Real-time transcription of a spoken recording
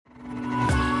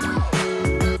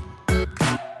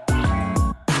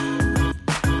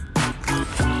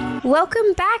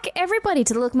Welcome back, everybody,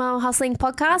 to the Look Mum Hustling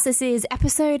podcast. This is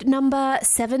episode number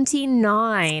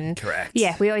 79. Correct.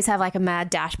 Yeah, we always have like a mad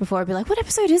dash before. I'd be like, what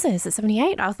episode is it? Is it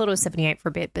 78? I thought it was 78 for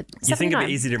a bit, but You think 79. it'd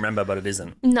be easy to remember, but it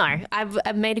isn't. No,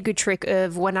 I've made a good trick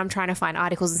of when I'm trying to find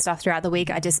articles and stuff throughout the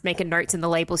week, I just make a notes and the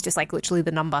label's just like literally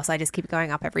the number, so I just keep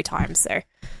going up every time. So,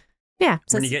 yeah.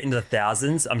 So When you get into the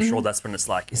thousands, I'm sure that's when it's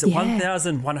like, is it Yeah.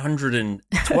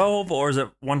 1,112 or is it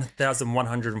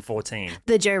 1,114?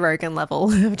 the Joe Rogan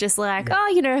level of just like,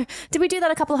 did we do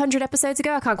that a couple of hundred episodes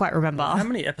ago? I can't quite remember. How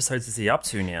many episodes is he up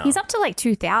to now? He's up to like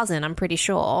 2,000, I'm pretty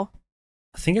sure.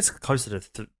 I think it's closer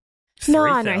to No,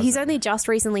 3,000. he's only just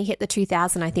recently hit the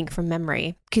 2,000, I think, from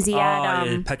memory. Because he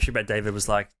had... Patrick Bet David was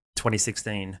like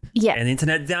 2016. Yeah. And the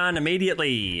internet done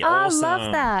immediately. Oh, Awesome. I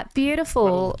love that. What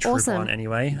Beautiful. a trip Awesome. on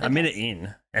anyway. Okay. A minute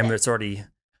in, and it's already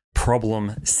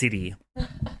problem city.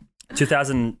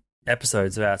 2,000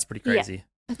 episodes. That's pretty crazy.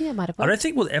 I think I might have... I don't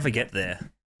think we'll ever get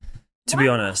there, to be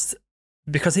honest,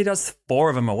 because he does 4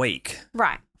 of them a week,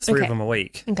 Right. 3 Okay. of them a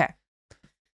week. Okay.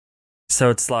 So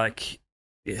it's like,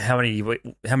 how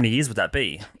many years would that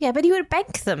be? Yeah, but he would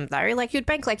bank them, though. Like, he would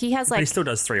bank, like, he has, But he like... still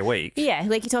does 3 a week. Yeah,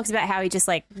 like, he talks about how he just,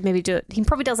 like, maybe do it... He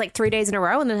probably does, like, 3 days in a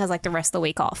row and then has, like, the rest of the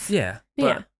week off. Yeah. But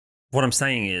Yeah. what I'm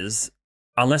saying is,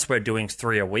 unless we're doing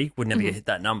 3 a week, we'd never hit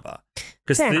that number.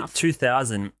 Because Fair enough.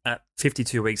 2,000 at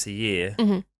 52 weeks a year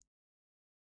Mhm.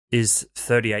 is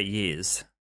 38 years.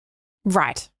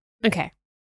 Right. Okay.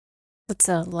 That's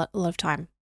a lot of time.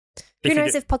 Who you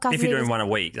knows do- if podcasting... If you're doing 1 a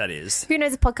week, that is. Who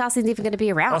knows if podcasting is even going to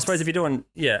be around? I suppose if you're doing,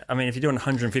 if you're doing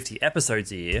 150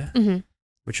 episodes a year, Mhm.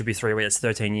 which would be 3 a week, that's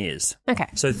 13 years. Okay.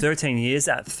 So 13 years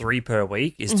at 3 per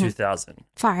week is 2,000.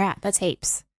 Far out. That's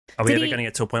heaps. Are we Did ever he- going to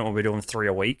get to a point where we're doing 3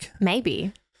 a week?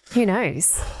 Maybe. Who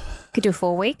knows? Could do a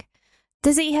 4 week.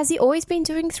 Has he always been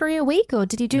doing 3 a week, or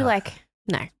did he do No.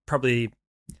 no? Probably,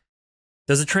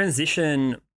 there's a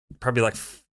transition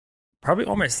probably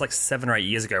almost like 7 or 8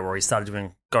 years ago where he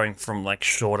started going from like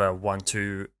shorter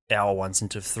 1-2 hour ones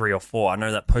into 3 or 4. I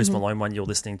know that Post Malone one you're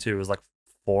listening to was like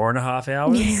 4.5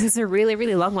 hours. Yeah, it was a really,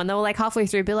 really long one. They were like halfway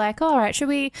through, be like, all right, should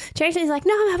we change it? He's like,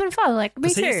 no, I'm having fun. Like, me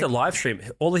Because he used to too. live stream.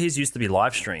 All of his used to be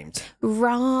live streamed. So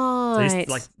Right.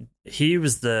 he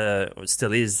was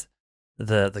still is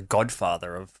the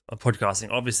godfather of podcasting.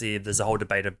 Obviously, there's a whole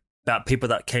debate about people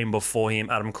that came before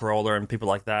him, Adam Carolla and people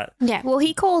like that. Yeah. Well,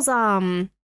 he calls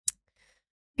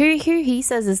who he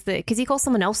says is because he calls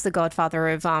someone else the godfather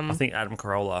of I think Adam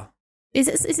Carolla. is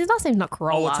his last name not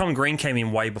Corolla? Oh, well, Tom Green came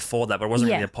in way before that, but it wasn't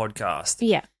Yeah. really a podcast.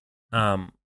 Yeah.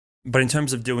 But in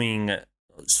terms of doing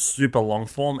super long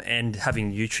form and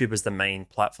having YouTube as the main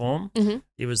platform,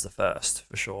 he was the first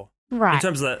for sure. Right. In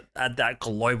terms of that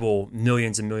global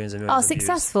millions and millions and millions of views.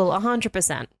 Successful,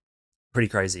 100%. Pretty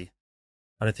crazy.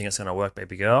 I don't think it's going to work,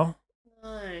 baby girl.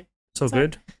 No. It's all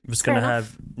good. We're just going to fair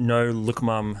have no Look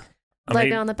Mum.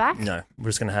 Logo on the back? No, we're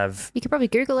just going to have. You could probably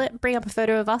Google it, bring up a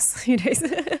photo of us. Who knows?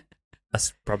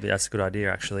 That's a good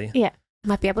idea, actually. Yeah.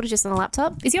 Might be able to just on a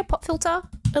laptop. Is your pop filter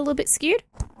a little bit skewed?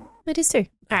 It is too.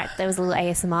 All right. There was a little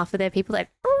ASMR for there. People that.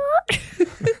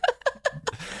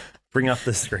 Bring up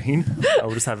the screen.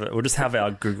 We'll just have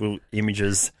our Google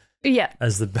images Yeah.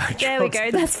 as the backdrop. There we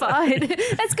go. That's fine.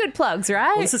 That's good plugs,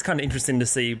 right? Well, this is kind of interesting to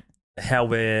see how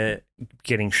we're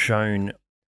getting shown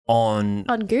on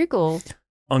On Google.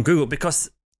 Google,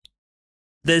 because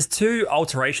there's 2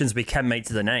 alterations we can make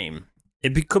to the name.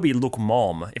 Could be Look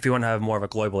Mom if you want to have more of a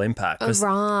global impact. 'Cause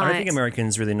I don't think Right.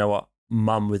 Americans really know what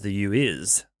mum with the U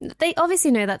is. They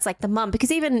obviously know that's like the mum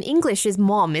because even English is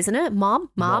mom, isn't it? Mom.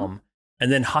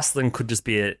 And then hustling could just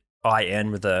be an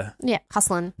IN with a, Yeah.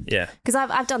 Hustling. yeah. Because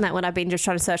I've done that when I've been just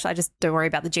trying to search. I just don't worry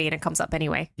about the G and it comes up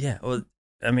anyway. Yeah. Well,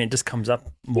 I mean, it just comes up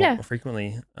more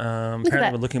frequently. that.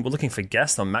 Apparently we're looking for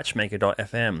guests on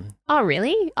matchmaker.fm. Oh,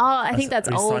 really? Oh, I think that's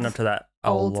we old. signed up to that a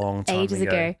old long time ages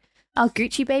ago. Oh,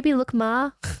 Gucci baby, look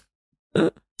ma.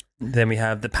 Then we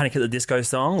have the Panic at the Disco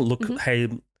song, Hey,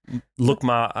 Look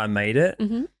Ma, I Made It.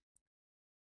 Mhm.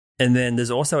 And then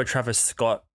there's also a Travis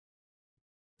Scott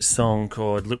song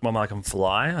called Look Mama, I Can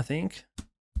Fly, I think.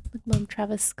 Look, Mum,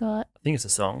 Travis Scott. I think it's a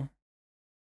song.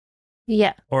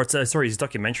 Yeah. Or his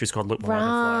documentary is called Look Mama, I Can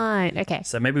Right. Fly. Okay.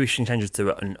 So maybe we should change it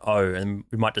to an O and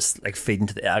we might just like feed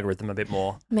into the algorithm a bit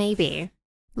more. Maybe.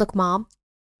 Look, Mom.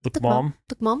 Look Mom.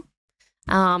 Look, Mom.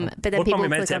 But then Look people Mom, we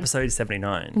made it click to on- episode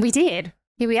 79. We did.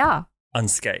 Here we are.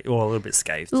 Unscathed, or a little bit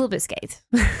scathed. A little bit scathed.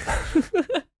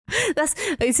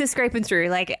 It's just scraping through.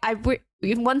 Like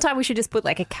one time we should just put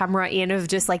like a camera in of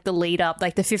just like the lead up,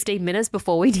 like the 15 minutes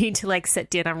before we need to like sit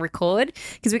down and record.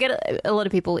 Because we get a lot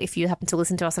of people, if you happen to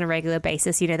listen to us on a regular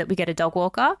basis, you know that we get a dog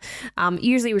walker.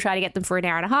 Usually we try to get them for an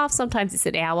hour and a half. Sometimes it's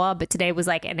an hour, but today was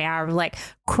like an hour of like,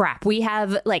 crap, we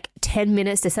have like 10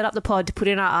 minutes to set up the pod, to put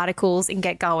in our articles and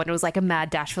get going. It was like a mad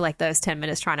dash for like those 10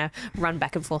 minutes trying to run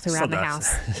back and forth around the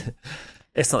house.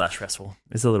 It's not that stressful.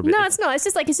 It's a little bit. No, it's not. It's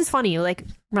just funny. You're like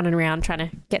running around trying to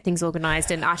get things organized,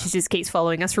 and Archie just keeps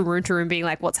following us from room to room, being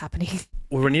like, "What's happening?"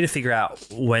 Well, we need to figure out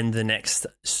when the next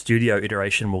studio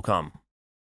iteration will come.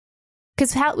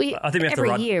 Because I think we have every to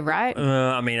ride, year, right?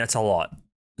 I mean, that's a lot.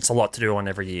 It's a lot to do on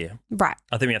every year, right?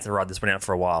 I think we have to ride this one out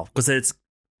for a while because it's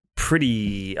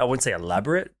pretty. I wouldn't say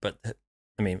elaborate, but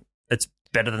I mean, it's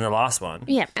better than the last one.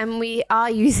 Yeah, and we are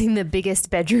using the biggest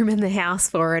bedroom in the house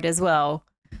for it as well.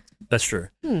 That's true.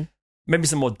 Maybe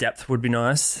some more depth would be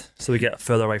nice, so we get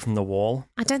further away from the wall.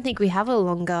 I don't think we have a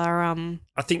longer.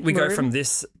 I think we go from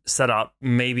this setup.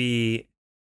 Maybe,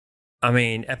 I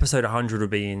mean, episode 100 will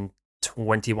be in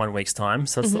 21 weeks' time,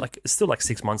 so it's still like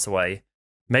 6 months away.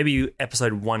 Maybe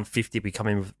episode 150 we come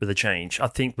in with a change. I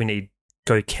think we need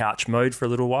go couch mode for a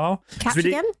little while. Couch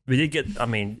again? We did get, I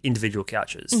mean, individual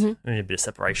couches. We need a bit of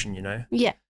separation, you know.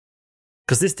 Yeah.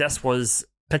 Because this desk was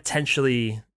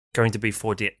potentially going to be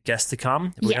for guests to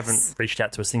come. We haven't reached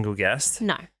out to a single guest.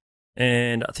 No.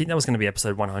 And I think that was going to be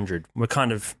episode 100. We're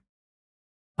kind of,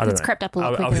 I don't know. It's crept up a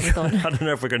little quicker than we thought. I don't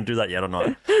know if we're going to do that yet or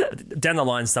not. Down the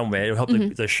line somewhere, it'll help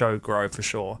the show grow for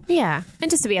sure. Yeah. And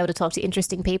just to be able to talk to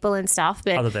interesting people and stuff.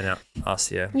 But other than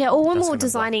us, yeah. Yeah, or when we were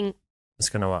designing. It's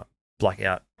going to black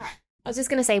out. I was just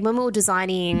going to say, when we were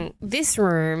designing this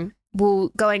room, we're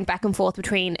going back and forth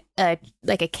between a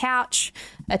couch,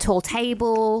 a tall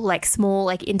table, like small,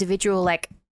 like individual, like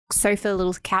sofa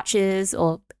little couches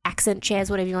or accent chairs,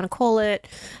 whatever you want to call it.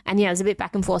 And yeah, it was a bit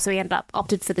back and forth. So we ended up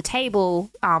opted for the table,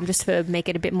 just to make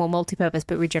it a bit more multi-purpose.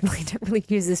 But we generally don't really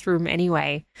use this room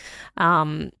anyway,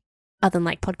 other than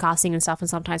like podcasting and stuff, and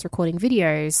sometimes recording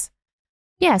videos.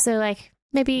 Yeah, so like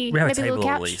maybe we have maybe a table a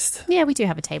little couch. at least. Yeah, we do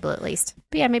have a table at least.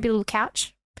 But yeah, maybe a little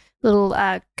couch. Little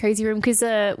cozy room, because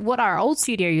what our old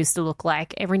studio used to look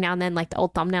like, every now and then like the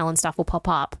old thumbnail and stuff will pop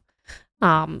up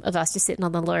of us just sitting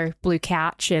on the low blue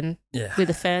couch and with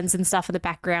the ferns and stuff in the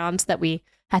background that we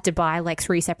had to buy like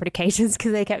 3 separate occasions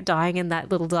because they kept dying in that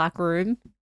little dark room.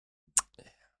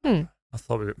 I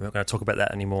thought we weren't going to talk about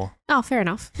that anymore. Oh, fair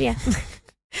enough. Yeah.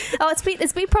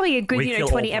 It's been probably a good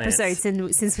 20 episodes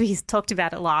since we talked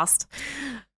about it last.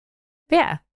 But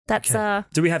yeah. That's okay.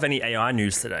 Do we have any AI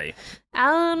news today?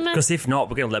 Because if not,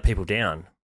 we're going to let people down.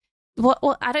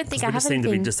 Well, I don't think I have anything.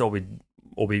 We just seem to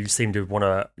be we seem to want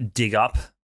to dig up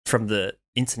from the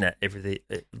internet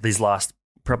these last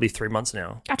probably 3 months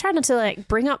now. I try not to like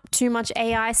bring up too much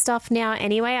AI stuff now.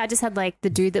 Anyway, I just had like the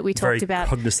dude that we talked about.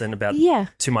 Very cognizant about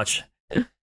too much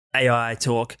AI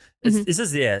talk. It's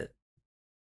just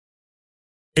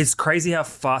it's crazy how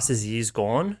fast this year's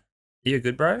gone. Are you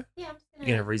good, bro? Yeah, I'm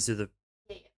You're going to redo the.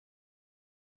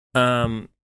 And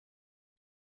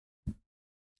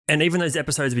even those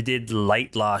episodes we did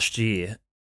late last year,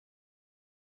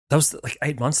 that was like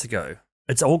 8 months ago.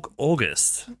 It's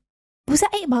August. Was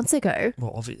that 8 months ago?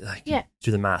 Well, obviously,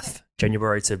 do the math.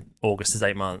 January to August is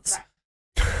 8 months.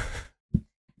 Right.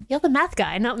 You're the math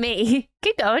guy, not me.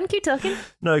 Keep going, keep talking.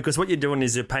 No, because what you're doing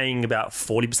is you're paying about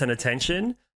 40%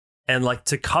 attention, and like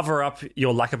to cover up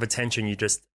your lack of attention, you're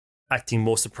just acting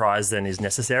more surprised than is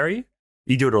necessary.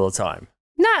 You do it all the time.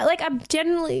 No, like I'm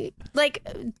generally like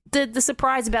the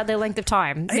surprise about their length of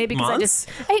time. Maybe because I just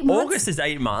 8 months. August is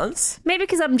 8 months. Maybe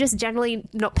because I'm just generally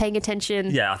not paying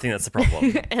attention. Yeah, I think that's the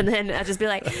problem. And then I just be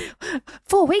like,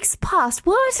 4 weeks passed.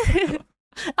 What?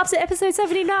 Up to episode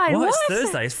 79. What? It's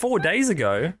Thursday. It's 4 days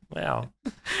ago. Wow.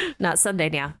 No, it's Sunday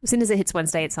now. As soon as it hits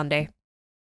Wednesday, it's Sunday.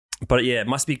 But yeah, it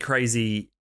must be crazy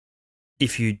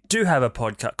if you do have a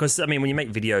podcast. Because I mean, when you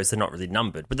make videos, they're not really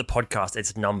numbered. But the podcast,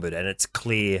 it's numbered and it's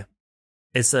clear.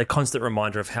 It's a constant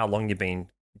reminder of how long you've been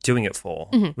doing it for,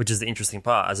 which is the interesting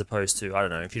part, as opposed to, I don't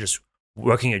know, if you're just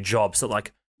working a job. So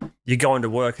like you're going to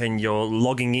work and you're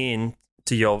logging in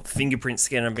to your fingerprint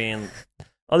scanner being,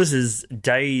 oh, this is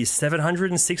day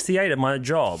 768 at my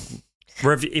job.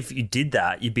 Where if you did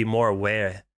that, you'd be more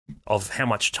aware of how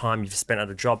much time you've spent at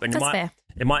a job. And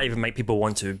it might even make people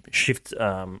want to shift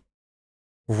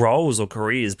roles or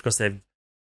careers because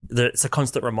it's a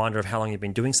constant reminder of how long you've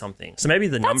been doing something. So maybe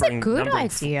That's a good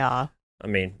idea. I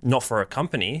mean, not for a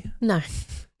company. No.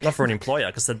 Not for an employer,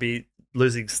 because they'd be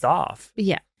losing staff.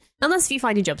 Yeah. Unless if you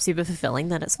find your job super fulfilling,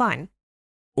 then it's fine.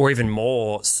 Or even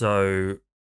more so,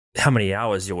 how many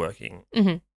hours you're working.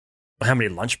 Or how many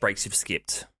lunch breaks you've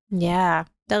skipped. Yeah.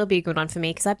 That'll be a good one for me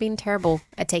because I've been terrible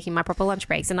at taking my proper lunch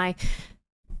breaks. And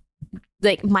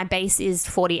my base is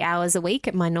 40 hours a week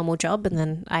at my normal job. And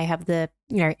then I have the,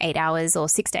 8 hours or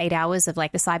 6 to 8 hours of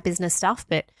like the side business stuff.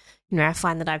 But, I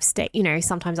find that I've stayed,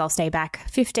 sometimes I'll stay back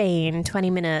 15, 20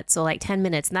 minutes or like 10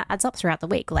 minutes. And that adds up throughout the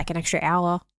week, like an extra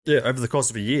hour. Yeah, over the course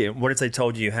of a year. What if they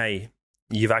told you, hey,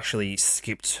 you've actually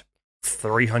skipped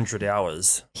 300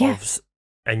 hours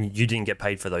and you didn't get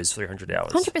paid for those 300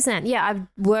 hours? 100%. Yeah, I've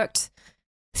worked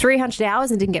 300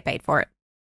 hours and didn't get paid for it.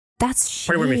 That's shit.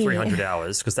 Probably wouldn't be 300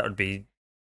 hours because that would be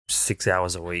 6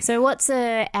 hours a week. So what's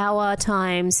an hour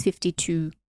times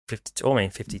 52?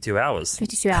 52 hours.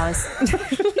 52 hours.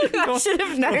 I should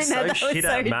have known that. That was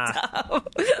so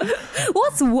dumb.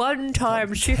 What's 1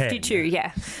 times 52?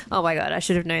 Yeah. Oh my God, I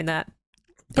should have known that.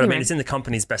 But anyway. I mean, it's in the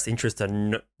company's best interest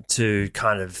to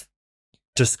kind of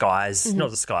disguise, not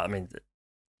disguise. I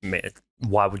mean,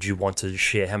 why would you want to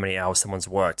share how many hours someone's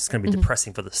worked? It's going to be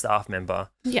depressing for the staff member.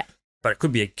 Yeah. But it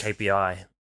could be a KPI.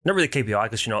 Not really a KPI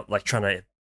because you're not like trying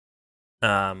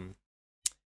to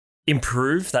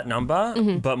improve that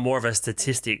number, but more of a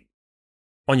statistic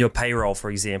on your payroll, for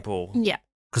example. Yeah.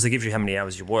 Because it gives you how many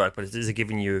hours you work, but it is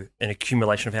giving you an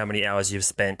accumulation of how many hours you've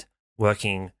spent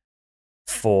working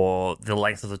for the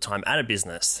length of the time at a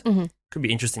business. Could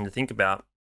be interesting to think about.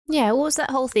 Yeah, what was that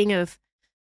whole thing of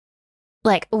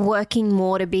like working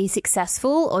more to be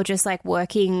successful or just like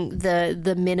working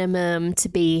the minimum to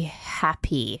be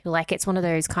happy? Like it's one of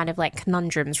those kind of like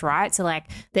conundrums, right? So like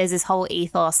there's this whole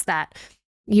ethos that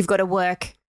you've got to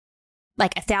work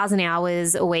like 1,000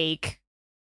 hours a week,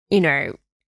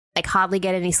 like hardly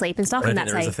get any sleep and stuff. I don't think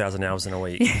there is 1,000 hours in a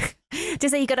week.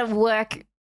 Just say you got to work,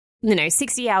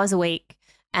 60 hours a week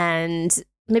and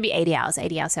maybe 80 hours.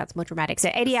 80 hours sounds more dramatic. So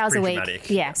 80 hours a week. Dramatic.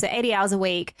 Yeah. So 80 hours a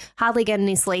week, hardly get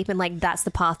any sleep. And like, that's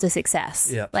the path to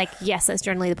success. Yeah. Like, yes, that's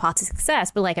generally the path to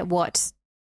success, but like at what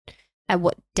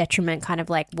detriment, kind of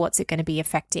like what's it going to be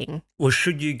affecting? Well,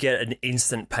 should you get an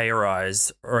instant pay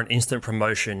rise or an instant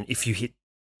promotion if you hit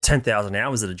 10,000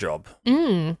 hours at a job?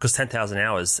 Because 10,000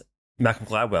 hours, Malcolm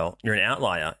Gladwell, you're an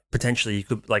outlier. Potentially you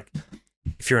could like,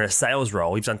 if you're in a sales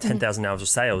role, you've done 10,000 hours of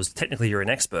sales, technically you're an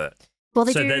expert. Well,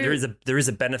 there is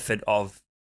a benefit of,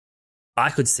 I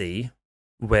could see,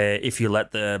 where if you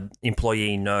let the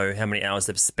employee know how many hours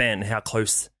they've spent, how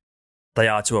close they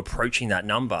are to approaching that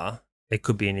number, it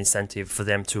could be an incentive for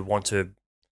them to want to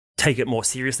take it more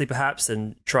seriously, perhaps,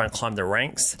 and try and climb the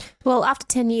ranks. Well, after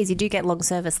 10 years, you do get long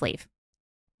service leave.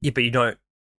 Yeah, but you don't.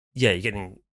 Yeah, you're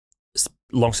getting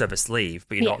long service leave,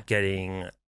 but you're not getting.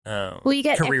 You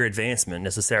get career advancement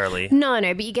necessarily. No,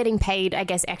 but you're getting paid, I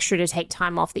guess, extra to take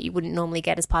time off that you wouldn't normally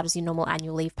get as part of your normal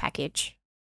annual leave package.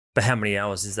 But how many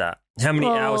hours is that? How many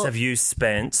hours have you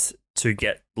spent to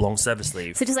get long service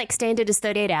leave? So just like standard is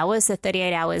 38 hours, so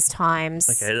 38 hours times...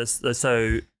 Okay,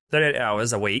 so 38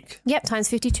 hours a week. Yep, times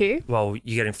 52. Well,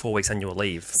 you're getting 4 weeks annual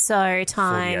leave. So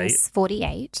times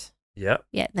 48. Yep.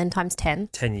 Yeah, then times 10.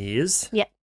 10 years.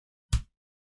 Yep.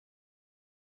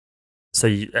 So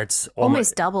it's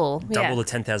almost double. Double the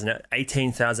 10,000,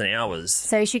 18,000 hours.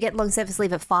 So you should get long service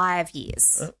leave at 5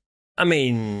 years. I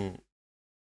mean,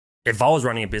 if I was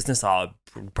running a business, I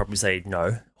would probably say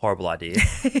no, horrible idea.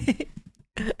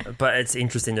 But it's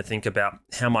interesting to think about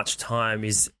how much time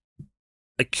is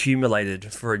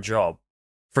accumulated for a job.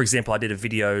 For example, I did a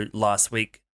video last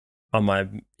week on my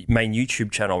main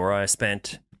YouTube channel where I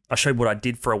showed what I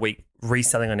did for a week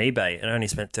reselling on eBay, and I only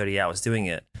spent 30 hours doing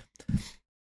it.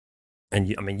 And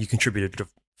you contributed to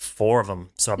 4 of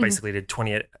them. So I basically did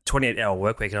 28-hour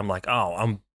work week. And I'm like,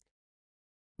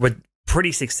 we're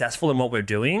pretty successful in what we're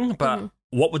doing, but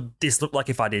what would this look like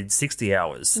if I did 60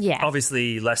 hours? Yeah.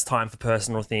 Obviously less time for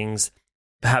personal things,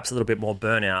 perhaps a little bit more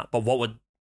burnout.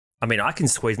 But I can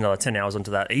squeeze another 10 hours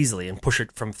onto that easily and push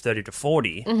it from 30 to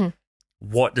 40.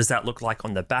 What does that look like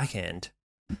on the back end?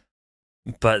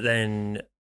 But then...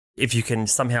 if you can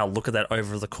somehow look at that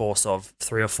over the course of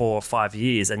 3 or 4 or 5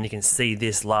 years and you can see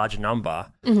this large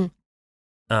number,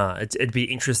 it'd be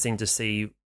interesting to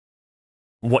see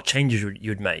what changes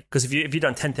you'd make. Because if you've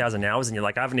done 10,000 hours and you're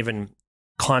like, I haven't even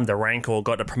climbed the rank or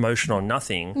got a promotion or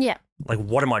nothing, like,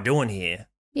 what am I doing here?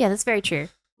 Yeah, that's very true.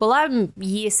 Well, I'm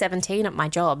year 17 at my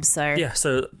job, so... Yeah,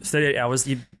 so 38 hours,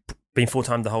 you've been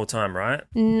full-time the whole time, right?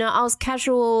 No, I was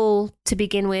casual to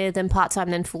begin with and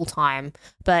part-time then full-time.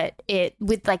 But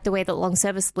with like the way that long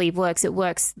service leave works, it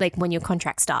works like when your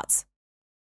contract starts.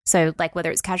 So like whether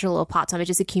it's casual or part-time, it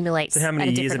just accumulates. So how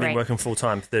many at a years have you rate. been working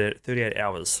full-time? 38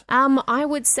 hours. I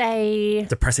would say...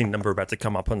 depressing number about to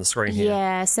come up on the screen here.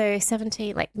 Yeah, so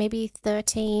 17, like maybe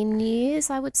 13 years,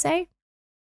 I would say.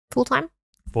 Full-time.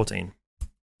 14.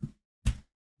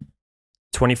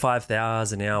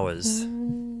 25,000 hours.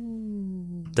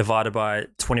 divided by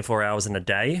 24 hours in a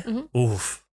day.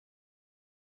 Oof.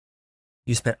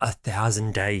 You spent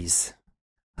 1,000 days.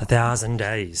 1,000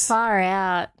 days. Far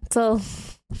out. It's a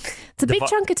big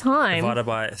chunk of time. Divided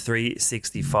by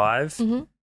 365.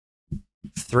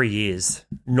 3 years.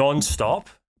 Non-stop.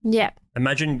 Yeah.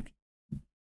 Imagine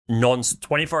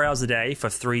 24 hours a day for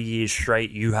 3 years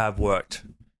straight you have worked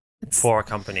for a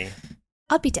company.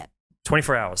 I'd be dead.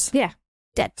 24 hours. Yeah.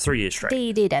 Dead. 3 years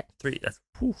straight. Dead.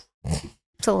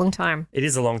 It's a long time. It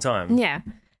is a long time. Yeah.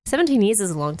 17 years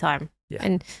is a long time.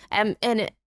 Yeah.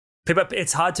 And People,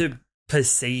 it's hard to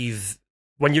perceive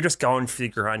when you're just going for the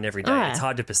grind every day. Yeah. It's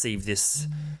hard to perceive this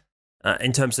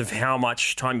in terms of how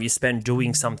much time you spend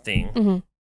doing something.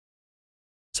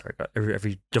 Sorry,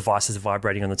 every device is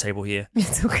vibrating on the table here.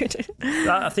 It's all good.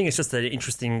 I think it's just an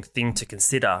interesting thing to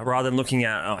consider rather than looking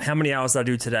at how many hours did I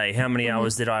do today? How many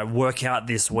hours did I work out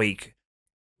this week?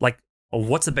 Like, or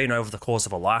what's it been over the course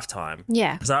of a lifetime?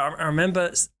 Yeah. Because I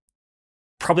remember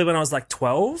probably when I was like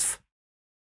 12,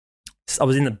 I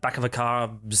was in the back of a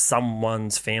car,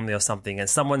 someone's family or something, and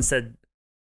someone said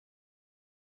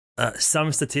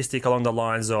some statistic along the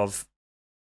lines of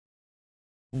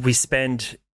we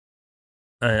spend,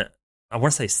 I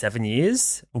want to say 7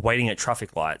 years waiting at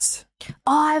traffic lights.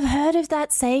 Oh, I've heard of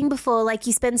that saying before. Like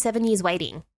you spend 7 years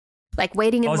waiting. Like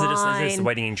waiting in line. Is it just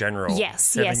waiting in general? Yes,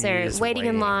 7 yes. So years waiting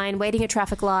in line, waiting at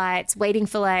traffic lights, waiting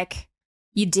for like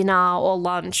your dinner or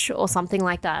lunch or something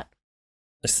like that.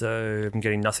 So I'm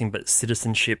getting nothing but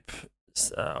citizenship.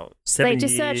 7 Like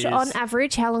just years. search on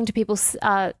average, how long do people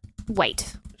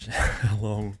wait? How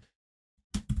long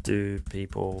do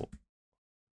people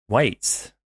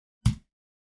wait?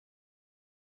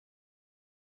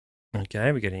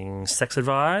 Okay, we're getting sex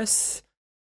advice.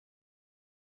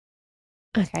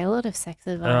 Okay, a lot of sex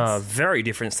advice. Very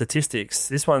different statistics.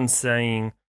 This one's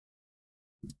saying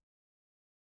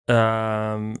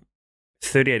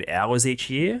 38 hours each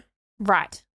year.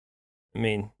 Right. I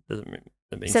mean, that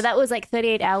means... So that was like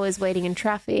 38 hours waiting in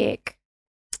traffic.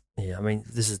 Yeah, I mean,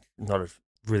 this is not a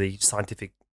really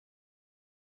scientific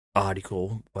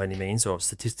article by any means or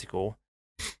statistical.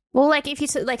 Well, like if you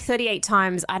took like 38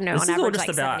 times, I don't know, this on is all average just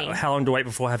like about 70. how long to wait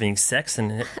before having sex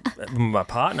and my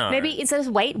partner. Maybe instead of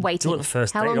waiting. Do it the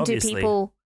first how date, long obviously. do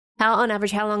people? How on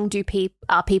average? How long do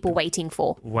people waiting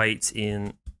for? Wait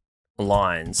in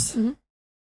lines. I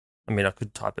mean, I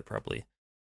could type it probably.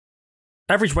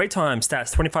 Average wait time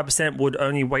stats: 25% would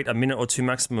only wait a minute or two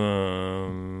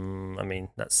maximum. I mean,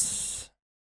 that's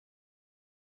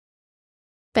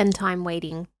Spend time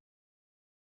waiting.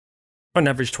 on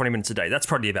average 20 minutes a day. That's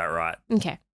probably about right.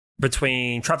 Okay.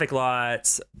 Between traffic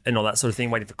lights and all that sort of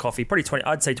thing, waiting for coffee, probably 20.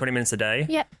 I'd say 20 minutes a day.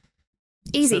 Yeah.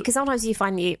 Easy, So- because sometimes you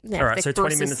find All right, the so 20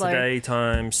 process minutes slow. a day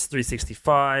times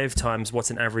 365 times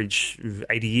what's an average of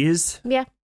 80 years. Yeah.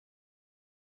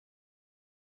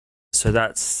 So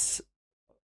that's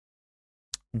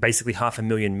basically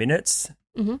 500,000 minutes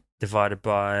divided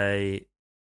by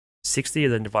 60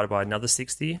 and then divided by another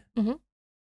 60.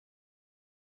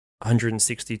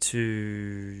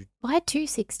 162. Why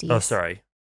 260? Oh, sorry.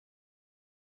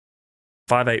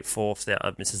 584.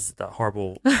 This is the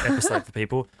horrible episode for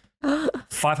people.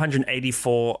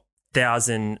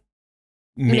 584,000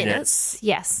 minutes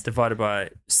Yes. divided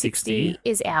by 60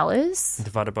 is hours.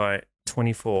 divided by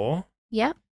 24.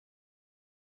 Yep.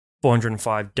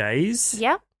 405 days.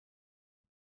 Yep.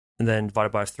 And then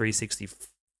divided by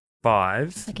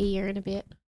 365. Like a year and a bit.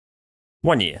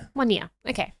 1 year. 1 year.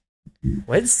 Okay.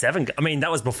 Where's 7? I mean, that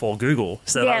was before Google.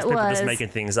 So Yeah, that was it people just was. making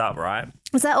things up, right?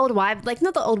 Was that old wives? Like,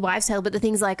 not the old wives' tale, but the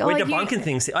things like, We're debunking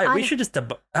things. We should just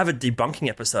have a debunking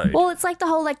episode. Well, it's like the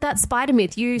whole, like, that spider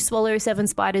myth. You swallow 7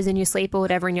 spiders in your sleep or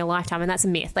whatever in your lifetime, and that's a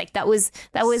myth. Like, that was,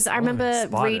 I remember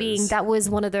spiders. reading, that was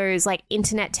one of those, like,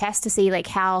 internet tests to see, like,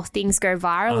 how things go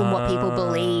viral and what people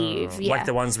believe. Yeah. Like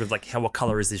the ones with, like, what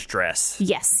color is this dress?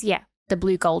 Yes, yeah. The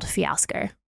blue gold fiasco.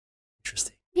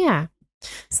 Interesting. Yeah.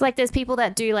 So, like, there's people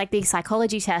that do, like, the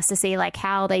psychology test to see, like,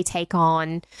 how they take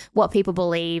on what people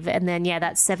believe. And then, yeah,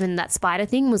 that spider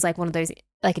thing was, like, one of those,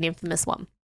 like, an infamous one.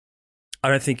 I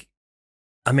don't think,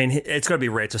 I mean, it's got to be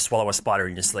rare to swallow a spider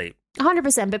in your sleep.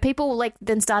 100%. But people, like,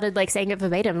 then started, like, saying it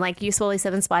verbatim. Like, you swallow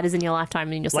 7 spiders in your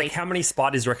lifetime in your sleep. Like, how many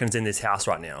spiders reckons in this house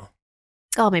right now?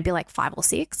 Oh, maybe, like, 5 or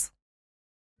 6.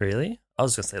 Really? I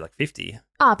was going to say like 50.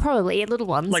 Oh, probably. Little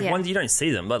ones, Like, yeah. ones you don't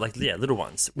see them, but, like, yeah, little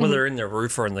ones. Whether they're in the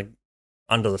roof or in the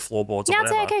under the floorboards or Yeah, I'd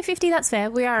whatever. say, okay, 50, that's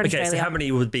fair. We are in Okay, Australia. so how many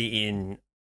would be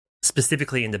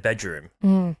specifically in the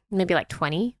bedroom? Maybe, like,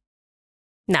 20?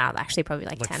 No, actually, probably,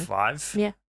 like 10. 5?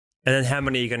 Yeah. And then how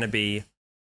many are going to be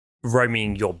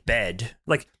roaming your bed?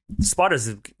 Like,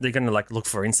 spiders, they're going to, like, look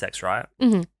for insects, right?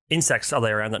 Mm-hmm. Insects, are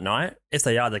they around at night? If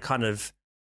they are, they're kind of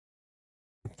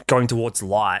going towards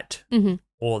light, Mhm.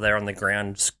 or they're on the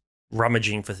ground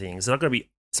rummaging for things. They're not going to be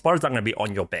spiders aren't going to be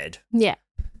on your bed. Yeah.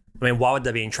 I mean, why would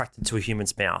they be attracted to a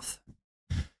human's mouth?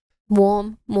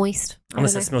 Warm, moist.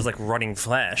 Unless I it smells like rotting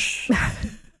flesh.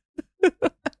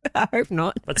 I hope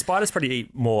not. But spiders probably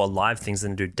eat more alive things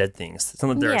than do dead things. It's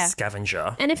not that they're Yeah. a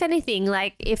scavenger. And if anything,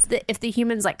 like if the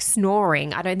human's like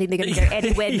snoring, I don't think they're going to go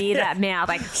anywhere near that mouth.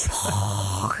 Like,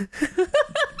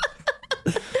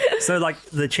 So, like,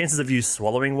 the chances of you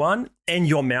swallowing one and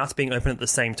your mouth being open at the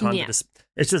same time, Yeah.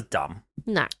 it's just dumb.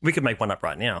 no. We could make one up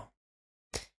right now.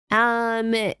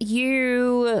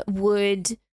 You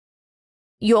would.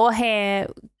 Your hair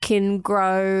can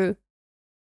grow.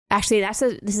 Actually, this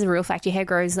is a real fact. Your hair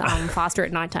grows faster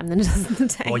at nighttime than it does in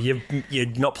the day. Well, you're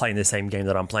not playing the same game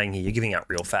that I'm playing here. You're giving out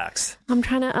real facts. I'm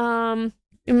trying to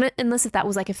unless if that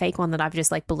was like a fake one that I've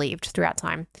just like believed throughout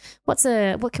time. What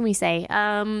can we say?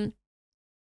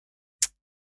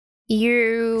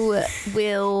 You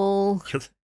will.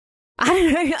 I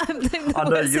don't know. I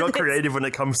know you're not creative when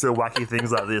it comes to wacky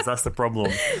things like this. That's the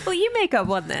problem. Well, you make up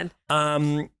one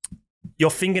then. Your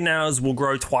fingernails will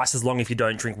grow twice as long if you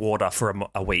don't drink water for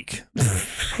a week.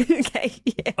 Okay,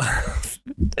 yeah.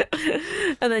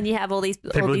 And then you have all these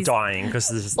People are dying because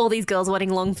there's all these girls wanting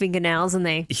long fingernails, and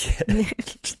they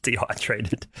just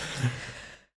dehydrated.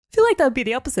 feel like that would be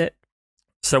the opposite.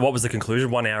 So what was the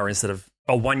conclusion? 1 hour instead of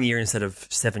 1 year instead of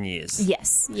 7 years.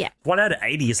 Yes, yeah. 1 out of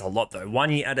 80 is a lot though.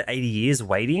 1 year out of 80 years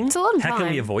waiting. It's a long How can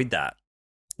time. we avoid that?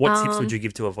 What tips would you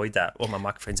give to avoid that? Oh, my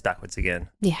microphone's backwards again.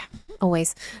 Yeah,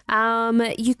 always.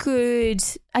 You could,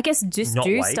 I guess, just Not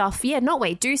do wait. stuff. Yeah, not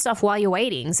wait. Do stuff while you're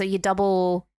waiting. So you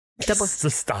double. The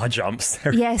star jumps.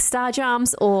 Yeah, star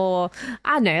jumps, or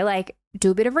I don't know, like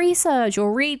do a bit of research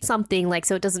or read something, like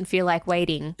so it doesn't feel like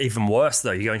waiting. Even worse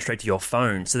though, you're going straight to your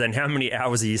phone. So then how many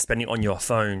hours are you spending on your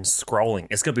phone scrolling?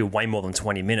 It's going to be way more than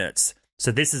 20 minutes.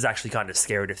 So this is actually kind of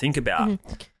scary to think about.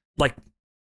 Mm-hmm. Like,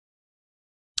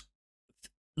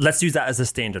 let's use that as a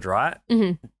standard, right?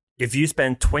 Mm-hmm. If you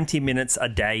spend 20 minutes a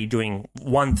day doing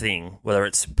one thing, whether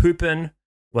it's pooping,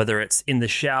 whether it's in the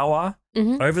shower,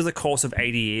 Mm-hmm. over the course of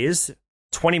 80 years,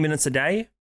 20 minutes a day,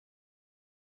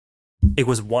 it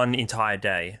was one entire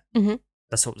day. Mm-hmm.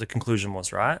 That's what the conclusion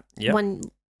was, right? Yeah. 20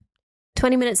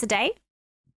 minutes a day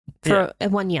for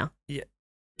 1 year.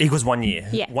 It was 1 year.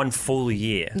 Yeah. 1 full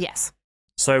year. Yes.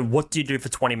 So what do you do for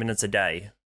 20 minutes a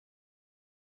day?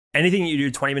 Anything you do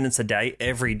 20 minutes a day,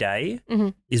 every day,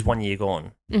 Mhm. is 1 year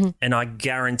gone. Mhm. And I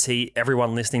guarantee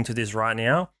everyone listening to this right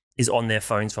now is on their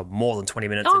phones for more than 20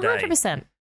 minutes Oh, a day. 100%.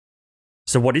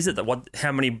 So what is it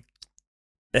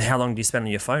how long do you spend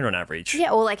on your phone on average?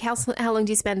 Yeah, or like how long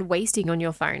do you spend wasting on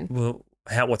your phone? Well,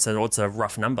 what's a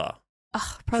rough number?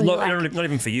 Oh, probably Not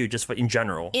even for you, just in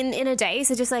general. in a day.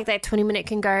 So just like that 20-minute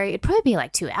can go, it'd probably be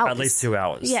like 2 hours. At least 2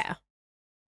 hours. Yeah.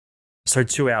 So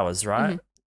 2 hours, right?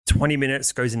 Mm-hmm. 20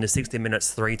 minutes goes into 60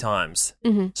 minutes 3 times.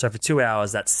 Mm-hmm. So for 2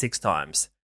 hours, that's 6 times.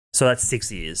 So that's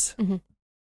 6 years. Mm-hmm.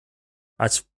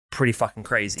 That's pretty fucking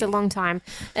crazy. It's a long time.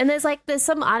 And there's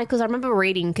some articles I remember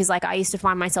reading because like I used to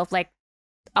find myself like,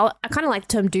 I kind of like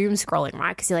the term doom scrolling,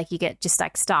 right? Because you get just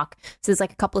like stuck. So there's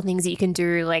like a couple of things that you can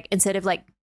do, like instead of like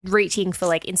reaching for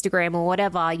like Instagram or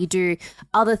whatever, you do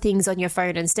other things on your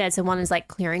phone instead. So one is like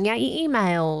clearing out your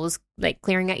emails, like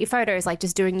clearing out your photos, like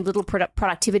just doing little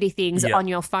productivity things Yeah. on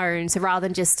your phone. So rather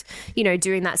than just,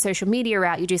 doing that social media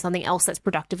route, you do something else that's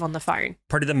productive on the phone.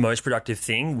 Probably the most productive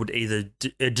thing would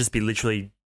it'd just be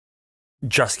literally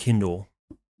just Kindle.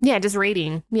 Yeah, just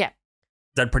reading. Yeah.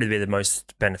 That'd probably be the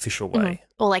most beneficial way. Mhm.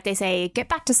 Or like they say, get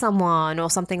back to someone or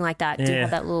something like that. Do Yeah.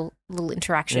 have that little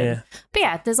interaction. Yeah. But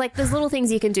yeah, there's little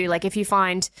things you can do. Like if you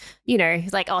find,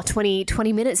 like,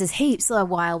 20 minutes is heaps a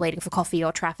while waiting for coffee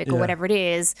or traffic or Yeah. whatever it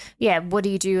is. Yeah. What do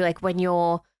you do like when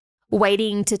you're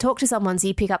waiting to talk to someone? So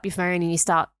you pick up your phone and you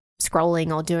start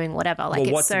scrolling or doing whatever. Like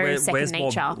Well, it's second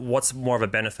nature. What's more of a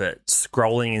benefit?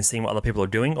 Scrolling and seeing what other people are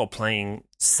doing, or playing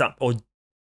or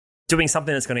doing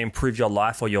something that's going to improve your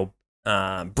life or your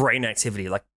brain activity,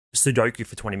 like Sudoku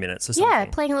for 20 minutes or something. Yeah,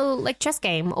 playing a little like chess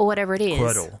game or whatever it is.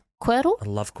 Quirtle. Quirtle? I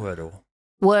love Quirtle.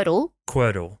 Wordle?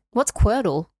 Quirtle. What's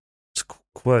Quirtle? It's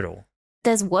Quirtle.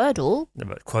 There's Wordle. No,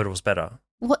 but Quirtle's better.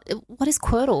 What is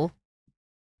Quirtle?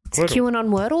 It's a Quirtle. QAnon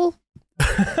Wordle?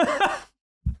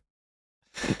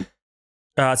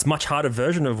 It's a much harder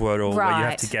version of Wordle where you have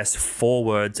Right. to guess 4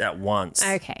 words at once.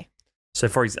 Okay. So,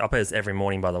 for example, I play this every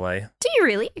morning, by the way. Do you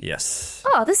really? Yes.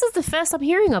 Oh, this is the first I'm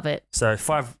hearing of it. So,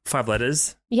 five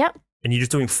letters, Yep. and you're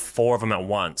just doing 4 of them at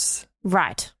once,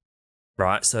 Right.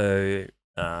 right? So,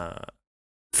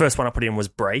 first one I put in was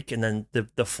break, and then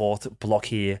the fourth block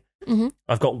here, Mhm.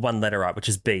 I've got one letter right, which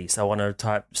is B. So, I want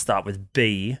to start with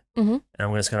B, Mhm. and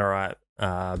I'm just going to write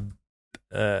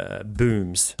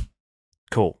booms.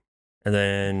 Cool. And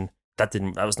then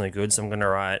that was no good. So I'm going to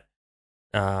write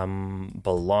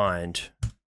blind.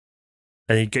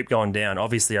 And you keep going down.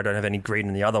 Obviously, I don't have any green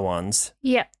in the other ones.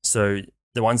 Yeah. So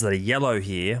the ones that are yellow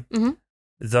here,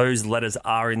 those letters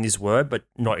are in this word, but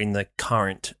not in the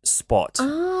current spot.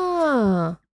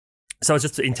 Ah. So it's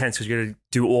just intense because you got to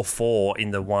do all 4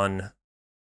 in the one.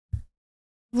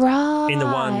 Right. In the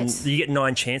one, you get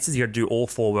 9 chances. You got to do all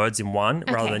 4 words in one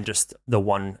rather than just the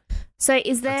one. So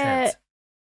is there? Attempt.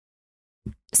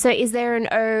 So is there an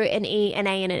O, an E, an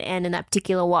A, and an N in that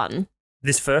particular one?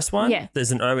 This first one, Yeah.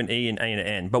 There's an O, an E, an A, and an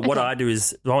N. But what I do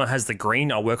is the one that has the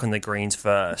green, I'll work on the greens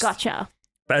first. Gotcha.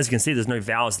 But as you can see, there's no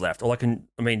vowels left.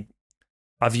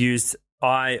 I've used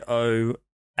I, O,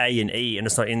 A, and E, and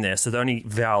it's not in there. So the only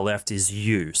vowel left is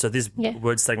U. So this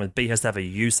word starting with B has to have a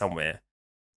U somewhere.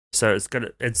 So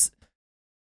it's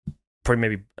probably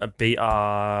maybe a B,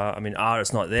 R. R,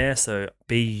 it's not there. So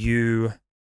B, U.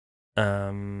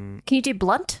 Can you do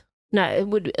blunt? No, it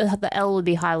would. The L would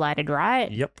be highlighted,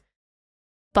 right? Yep.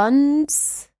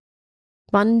 Buns,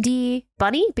 Bundy,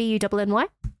 Bunny, Bunny,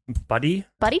 Buddy.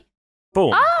 Buddy.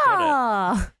 Boom. Got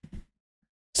Ah. it.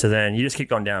 So then you just keep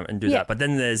going down and do that. But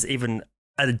then there's even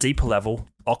at a deeper level,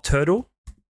 Octurtle.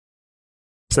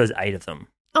 So there's 8 of them.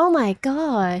 Oh my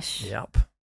gosh. Yep.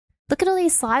 Look at all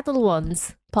these side little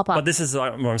ones pop up. But this is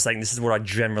what I'm saying. This is what I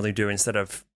generally do instead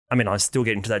of. I still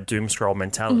get into that doom scroll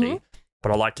mentality,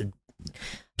 but I like to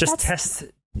just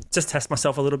test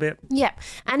myself a little bit. Yeah.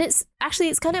 And it's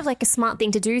kind of like a smart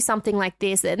thing to do something like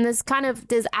this. And there's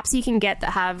apps you can get that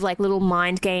have like little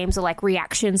mind games or like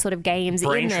reaction sort of games.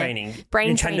 Brain in there. training.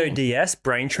 Brain Nintendo training. DS,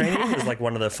 brain training is like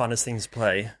one of the funnest things to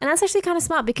play. And that's actually kind of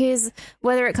smart because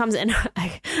whether it comes in,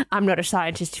 I'm not a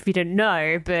scientist if you didn't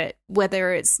know, but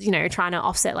whether it's, trying to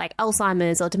offset like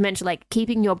Alzheimer's or dementia, like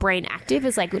keeping your brain active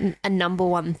is like a number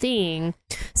one thing.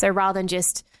 So rather than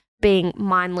just being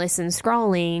mindless and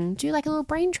scrolling, do like a little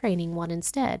brain training one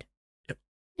instead. Yep.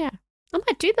 Yeah. I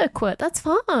might do the Quirt. That's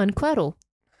fun. Quirtle.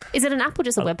 Is it an app or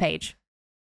just a web page?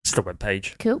 Just a web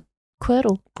page. Cool.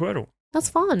 Quirtle. Quirtle. That's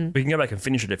fun. We can go back and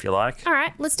finish it if you like. All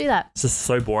right, let's do that. It's just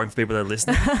so boring for people that are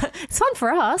listening. It's fun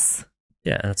for us.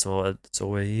 Yeah, that's all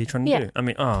we're here trying to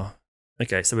do.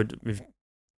 Okay, so we've...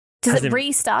 Does it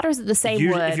restart or is it the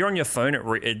same word? If you're on your phone,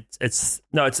 it's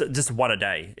just one a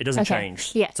day. It doesn't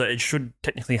change. Yeah. So it should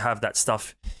technically have that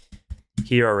stuff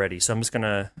here already. So I'm just going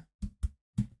to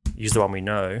use the one we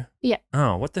know. Yeah.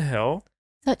 Oh, what the hell?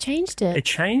 So it changed it. It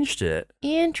changed it.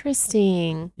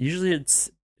 Interesting. Usually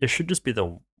it should just be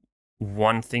the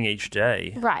one thing each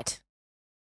day. Right.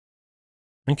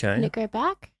 Okay. Can it go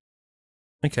back?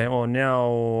 Okay, well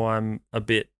now I'm a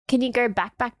bit... Can you go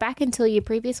back until your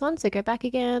previous one? So go back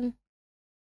again.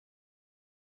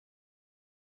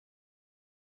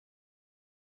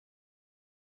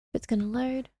 It's going to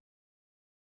load.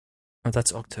 Oh,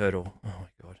 that's Octurtle. Oh, my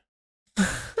God.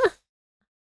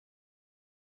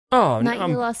 Oh, no,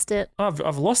 you lost it.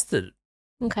 I've lost it.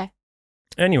 Okay.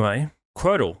 Anyway,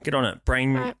 Quirtle, get on it.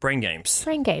 Brain games.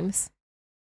 Brain games.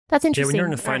 That's interesting. Yeah, when you're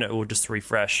on the phone, it will just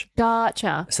refresh.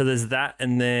 Gotcha. So there's that,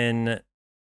 and then...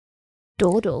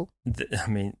 Dawdle.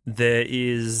 There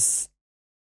is...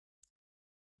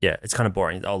 Yeah, it's kind of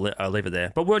boring. I'll leave it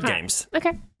there. But word games.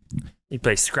 Okay. You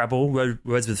play Scrabble,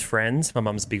 Words with Friends. My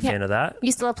mum's a big fan of that.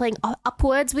 You still are playing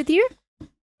Upwords with you?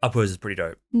 Upwords is pretty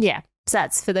dope. Yeah. So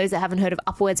that's, for those that haven't heard of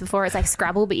Upwords before, it's like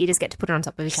Scrabble, but you just get to put it on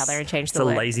top of each other and change the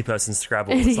word. It's a lazy person's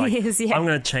Scrabble. It's like, I'm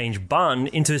going to change bun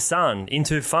into sun,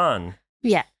 into fun.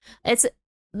 Yeah. It's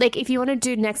like if you want to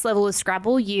do next level of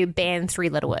Scrabble, you ban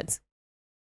 3-letter words.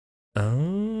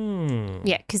 Oh.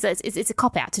 Yeah, because it's a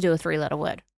cop-out to do a 3-letter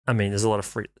word. There's a lot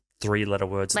of 3-letter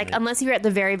words. Like, unless you're at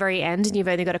the very, very end and you've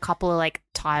only got a couple of, like,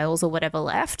 tiles or whatever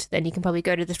left, then you can probably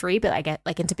go to the 3, but I get,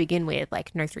 like, and to begin with,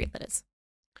 like, no 3 letters.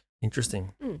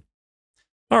 Interesting.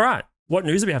 All right. What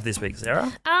news do we have this week,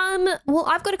 Sarah? Well,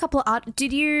 I've got a couple of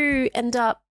Did you end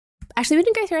up... Actually, we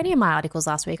didn't go through any of my articles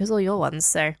last week. It was all your ones,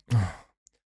 so...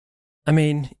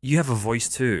 You have a voice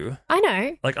too. I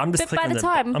know. Like, I'm just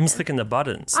clicking the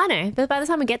buttons. I know, but by the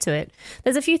time we get to it,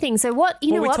 there's a few things. So what,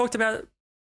 you know what? We talked about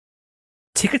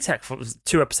Tick Attack for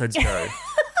 2 episodes ago.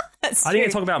 That's I true.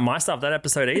 didn't talk about my stuff that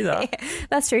episode either. Yeah,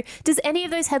 that's true. Does any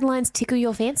of those headlines tickle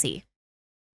your fancy?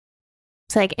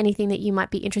 So, like, anything that you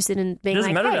might be interested in being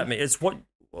like, It doesn't matter about me. It's what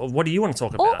do you want to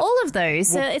talk about? All of those.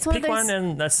 So it's one of pick those... one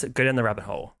and let's go down the rabbit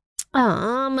hole.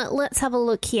 Let's have a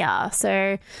look here.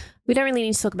 So we don't really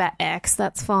need to talk about X.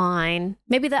 That's fine.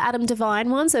 Maybe the Adam Devine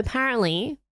one. So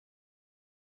apparently,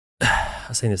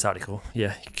 I've seen this article.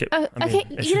 Yeah. Okay,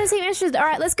 you don't seem interested. All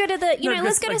right, let's go to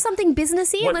let's go to something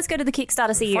businessy and let's go to the Kickstarter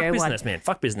CEO Fuck one. business, man.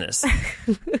 Fuck business.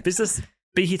 Business,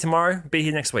 be here tomorrow, be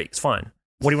here next week. It's fine.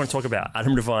 What do you want to talk about?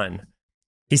 Adam Devine.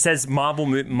 He says Marvel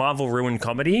ruined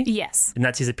comedy. Yes. And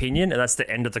that's his opinion, and that's the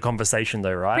end of the conversation,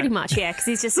 though, right? Pretty much, yeah, because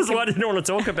he's just... This is why I didn't want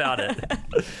to talk about it.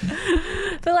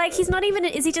 But, like, he's not even...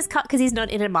 Is he just cut because he's not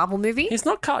in a Marvel movie? He's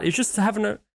not cut. He's just having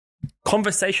a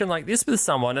conversation like this with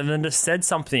someone and then just said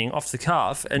something off the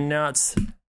cuff, and now it's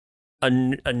a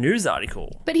news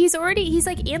article. But he's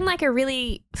like, in, like, a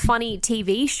really funny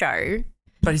TV show.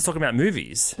 But he's talking about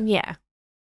movies. Yeah.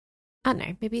 I don't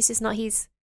know. Maybe it's just not his...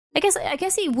 I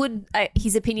guess he would.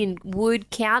 His opinion would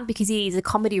count because he's a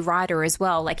comedy writer as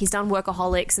well. Like, he's done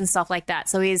Workaholics and stuff like that.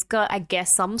 So he's got, I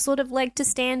guess, some sort of leg to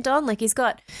stand on. Like, he's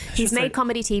made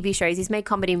comedy TV shows, he's made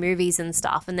comedy movies and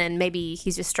stuff, and then maybe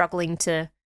he's just struggling to.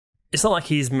 It's not like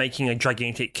he's making a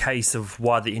gigantic case of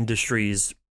why the industry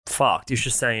is fucked. He's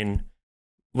just saying,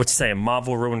 what's he saying?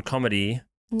 Marvel ruined comedy.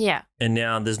 Yeah. And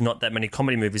now there's not that many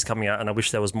comedy movies coming out, and I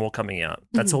wish there was more coming out.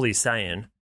 That's all he's saying.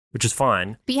 Which is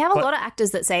fine. But you have a lot of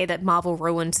actors that say that Marvel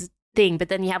ruined thing, but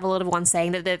then you have a lot of ones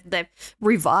saying that they've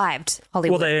revived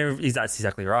Hollywood. Well, that's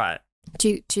exactly right.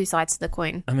 Two sides to the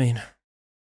coin. I mean,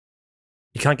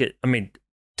 you can't get... I mean,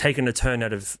 taking a turn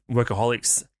out of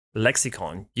Workaholics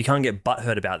lexicon, you can't get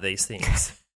butthurt about these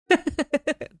things.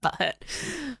 Butthurt.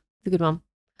 It's a good one.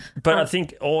 But I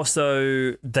think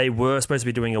also they were supposed to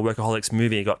be doing a Workaholics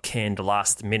movie. It got canned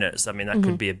last minute. So, I mean, that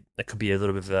could be a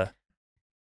little bit of a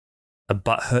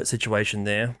butthurt situation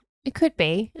there. It could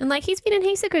be. And, like, he's been in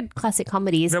heaps of good classic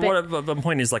comedies. But the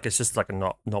point is, like, it's just, like,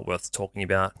 not worth talking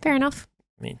about. Fair enough.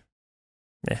 I mean,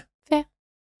 yeah. Fair.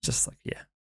 Just, like, yeah.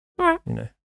 All right. You know.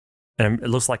 And it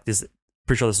looks like this,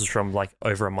 pretty sure this is from, like,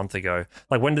 over a month ago.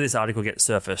 Like, when did this article get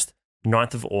surfaced?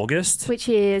 9th of August? Which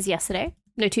is yesterday.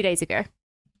 No, 2 days ago.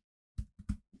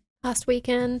 Last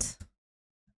weekend.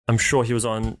 I'm sure he was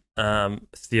on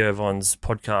Theo Von's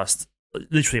podcast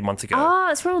literally a month ago. Oh,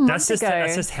 it's from a month ago.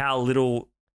 That's just how little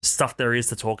stuff there is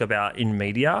to talk about in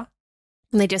media.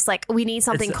 And they just like, we need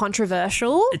something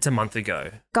controversial. It's a month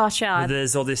ago. Gotcha.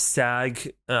 There's all this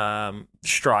SAG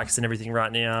strikes and everything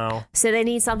right now. So they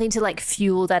need something to like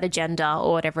fuel that agenda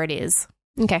or whatever it is.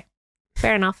 Okay.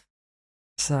 Fair enough.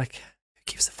 It's like, who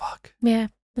gives a fuck? Yeah,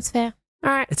 that's fair.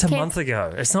 All right. It's a month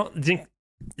ago. It's not, it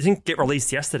didn't get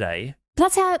released yesterday.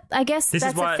 That's how, I guess that's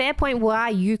a fair point why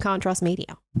you can't trust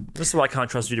media. This is why I can't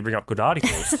trust you to bring up good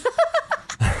articles.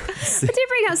 I did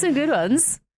bring up some good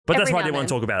ones. But that's why I didn't want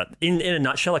to talk about it. In a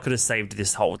nutshell, I could have saved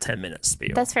this whole 10 minutes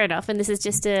spiel. That's fair enough. And this is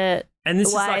just a... And this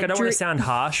is like, I don't want to sound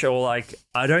harsh or like,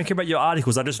 I don't care about your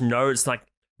articles. I just know it's like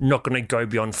not going to go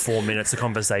beyond 4 minutes of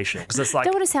conversation. Because it's like...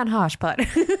 Don't want to sound harsh, but...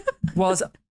 Well,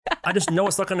 I just know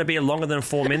it's not going to be longer than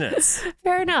 4 minutes.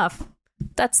 Fair enough.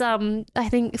 That's I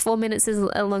think 4 minutes is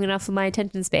long enough for my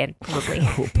attention span, probably.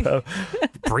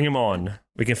 Bring them on.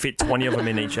 We can fit 20 of them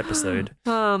in each episode.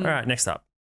 All right, next up.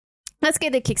 Let's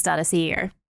get the Kickstarter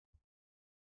CEO.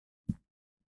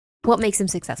 What makes him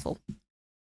successful?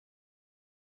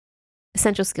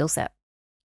 Essential skill set.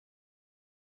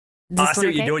 I see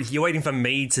what you're doing. You're waiting for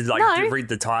me to to read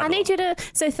the title. I need you to.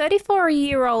 So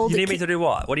 34-year-old. You need me to do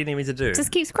what? What do you need me to do?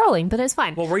 Just keep scrolling, but it's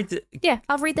fine. Well, read the. Yeah,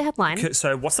 I'll read the headline.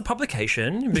 So, what's the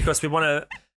publication? Because we want to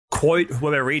quote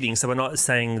what we're reading, so we're not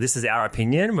saying this is our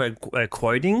opinion. We're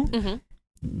quoting.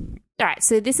 Mm-hmm. All right.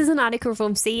 So this is an article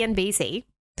from CNBC.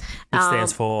 It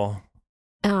stands for.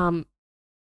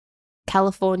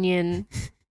 Californian.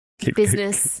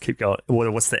 Business. Keep going.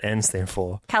 What's the N stand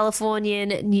for? Californian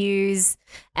News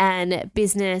and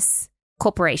Business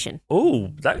Corporation.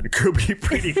 Oh, that could be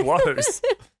pretty close.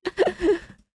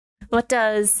 What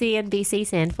does CNBC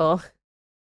stand for?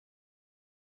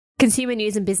 Consumer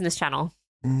News and Business Channel.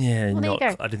 Yeah, well,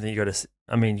 I didn't think you got to.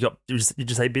 I mean, you just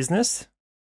say business?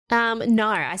 No,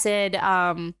 I said.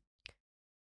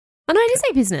 Oh no, I did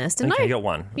say business. Didn't I? You got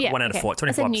one. Yeah, 1 out of 4.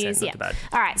 25%. News, not too bad.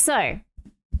 All right, so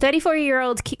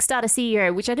 34-year-old Kickstarter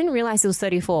CEO, which I didn't realize it was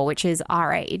 34, which is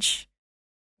our age.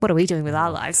 What are we doing with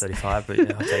our lives? 35, but yeah,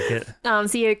 I'll take it.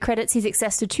 CEO credits his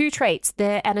success to 2 traits.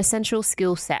 They're an essential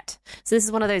skill set. So this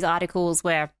is one of those articles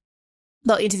where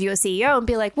they'll interview a CEO and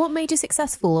be like, what made you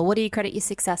successful? Or what do you credit your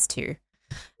success to?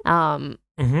 So I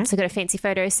got a fancy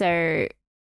photo. So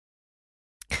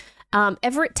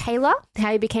Everett Taylor,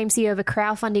 how he became CEO of a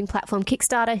crowdfunding platform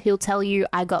Kickstarter, he'll tell you,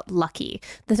 I got lucky.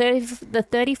 The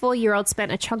 34-year-old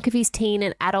spent a chunk of his teen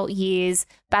and adult years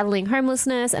battling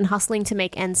homelessness and hustling to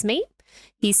make ends meet.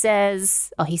 He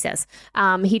says,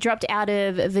 he dropped out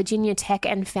of Virginia Tech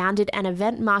and founded an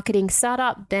event marketing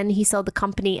startup. Then he sold the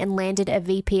company and landed a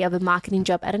VP of a marketing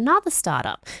job at another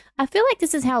startup. I feel like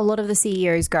this is how a lot of the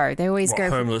CEOs go. They always go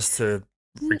homeless to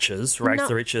riches, rags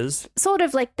to riches. Sort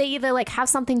of like they either like have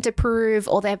something to prove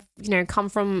or they've, come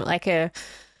from like a,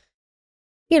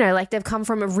 like they've come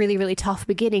from a really, really tough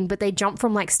beginning, but they jump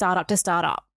from like startup to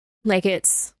startup. Like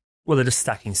it's... Well, they're just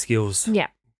stacking skills. Yeah.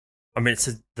 I mean, it's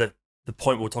the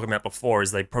point we were talking about before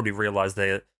is they probably realize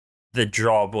the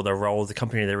job or the role, the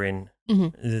company they're in,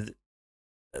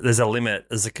 there's a limit,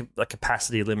 there's a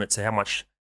capacity limit to how much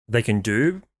they can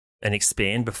do and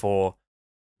expand before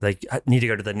they need to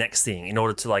go to the next thing in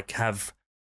order to like have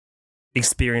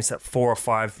experience at 4 or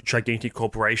 5 gigantic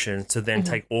corporations to then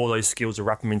take all those skills and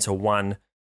wrap them into one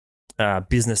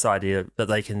business idea that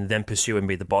they can then pursue and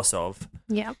be the boss of.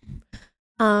 Yeah.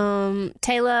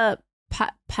 Taylor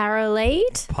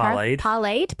parlayed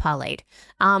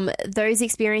those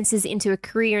experiences into a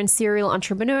career in serial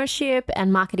entrepreneurship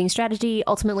and marketing strategy,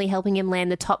 ultimately helping him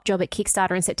land the top job at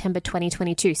Kickstarter in September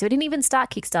 2022. So he didn't even start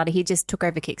Kickstarter. He just took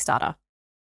over Kickstarter.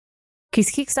 Because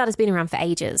Kickstarter's been around for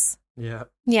ages. Yeah.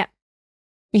 Yeah.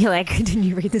 You're like, didn't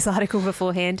you read this article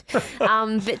beforehand?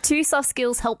 But 2 soft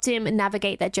skills helped him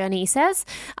navigate that journey, he says.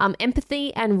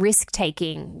 Empathy and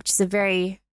risk-taking, which is a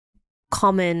very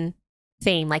common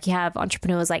theme. Like you have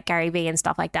entrepreneurs like Gary Vee and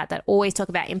stuff like that always talk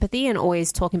about empathy and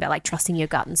always talking about like trusting your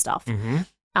gut and stuff.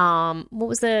 What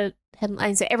was the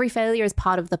headline? So every failure is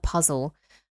part of the puzzle.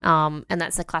 And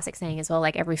that's a classic saying as well,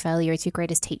 like every failure is your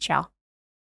greatest teacher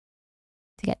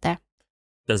to get there.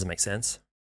 Doesn't make sense.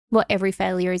 Well, every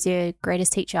failure is your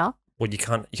greatest teacher. Well, you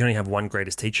can only have one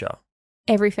greatest teacher.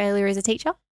 Every failure is a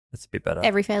teacher. That's a bit better.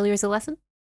 Every failure is a lesson.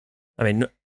 I mean,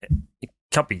 it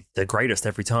can't be the greatest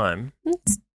every time.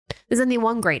 There's only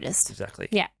one greatest. Exactly.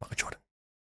 Yeah. Michael Jordan.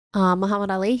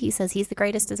 Muhammad Ali, he says he's the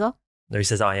greatest as well. No, he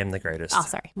says I am the greatest. Oh,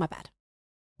 sorry. My bad.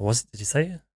 Did he say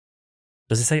it?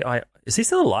 Does he say I? Is he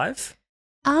still alive?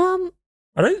 I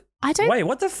don't. Wait,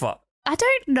 what the fuck? I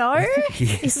don't know.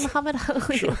 Yes. Is Muhammad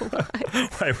Ali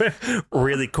alive? Wait, we're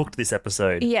really cooked this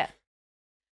episode. Yeah.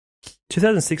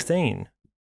 2016.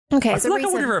 Okay, I feel like I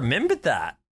would have remembered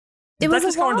that. Did that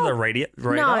just go under the radar?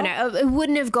 No, it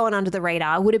wouldn't have gone under the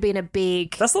radar. It would have been a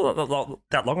big... That's not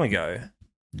that long ago.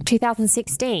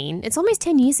 2016. It's almost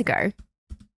 10 years ago.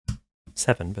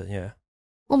 7, but yeah.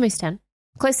 Almost 10.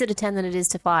 Closer to 10 than it is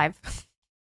to 5.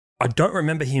 I don't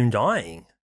remember him dying.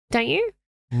 Don't you?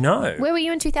 No. Where were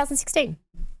you in 2016?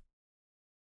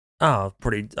 Oh,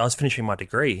 I was finishing my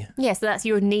degree. Yeah, so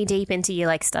you were knee deep into your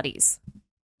like studies.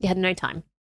 You had no time.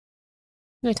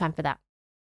 No time for that.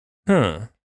 Huh.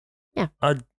 Yeah.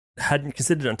 I hadn't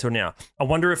considered it until now. I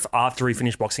wonder if after he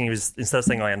finished boxing, instead of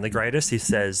saying I am the greatest, he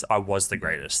says I was the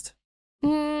greatest.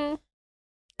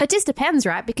 It just depends,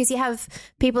 right? Because you have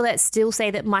people that still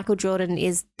say that Michael Jordan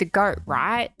is the GOAT,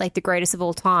 right? Like the greatest of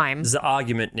all time. There's an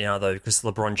argument now, though, because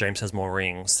LeBron James has more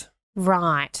rings.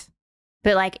 Right.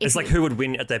 But like... It's like who would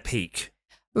win at their peak?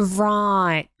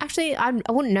 Right. Actually, I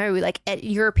wouldn't know, like, at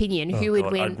your opinion, who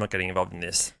would win? I'm not getting involved in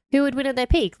this. Who would win at their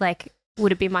peak? Like,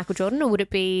 would it be Michael Jordan or would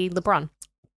it be LeBron?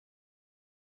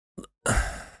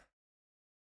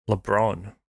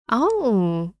 LeBron.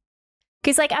 Oh.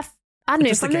 Because, like, I don't know.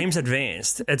 Just the game's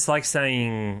advanced. It's like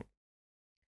saying...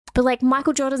 But, like,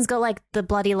 Michael Jordan's got, like, the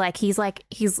bloody, like, he's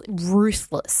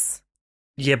ruthless.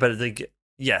 Yeah, but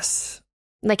yes.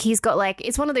 Like, he's got, like,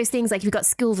 it's one of those things, like, you've got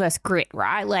skill versus grit,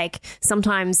 right? Like,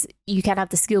 sometimes you can have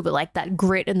the skill, but, like, that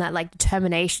grit and that, like,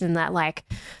 determination and that, like...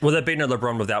 Well, there'd be no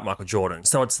LeBron without Michael Jordan.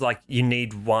 So it's like you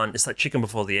need one. It's like chicken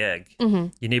before the egg. Mm-hmm.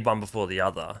 You need one before the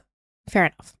other. Fair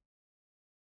enough.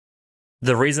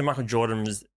 The reason Michael Jordan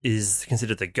is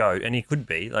considered the GOAT, and he could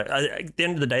be, like, at the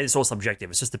end of the day, it's all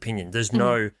subjective. It's just opinion. There's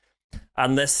no...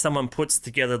 Unless someone puts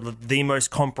together the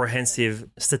most comprehensive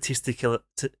statistical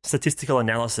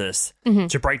analysis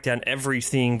to break down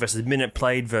everything versus minute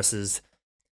played versus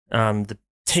the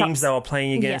teams they were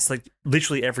playing against, like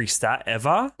literally every stat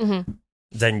ever,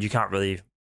 then you can't really...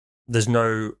 There's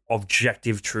no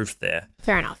objective truth there.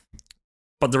 Fair enough.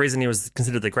 But the reason he was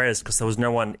considered the greatest because there was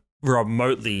no one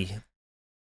remotely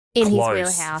in his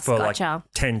close wheelhouse for like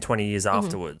 10, 20 years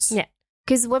afterwards. Yeah.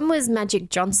 Because when was Magic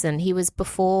Johnson? He was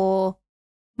before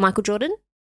Michael Jordan?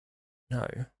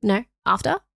 No?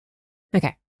 After?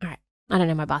 Okay. All right. I don't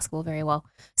know my basketball very well.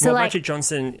 So like Magic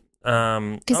Johnson...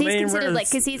 Because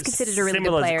he's considered a really good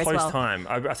player as well. Close time.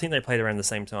 I think they played around the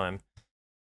same time.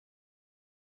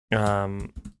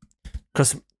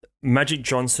 Because Magic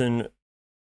Johnson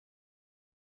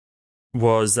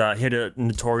was... he had a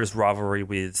notorious rivalry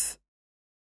with...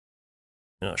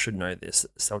 I should know this.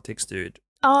 Celtics dude.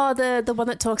 Oh, the one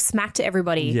that talks smack to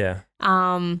everybody. Yeah.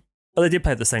 Um. Oh, they did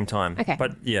play at the same time. Okay.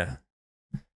 But yeah.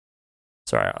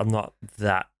 Sorry, I'm not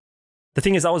that. The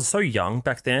thing is, I was so young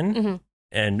back then, Mhm.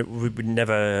 and we would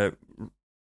never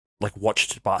like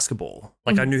watched basketball.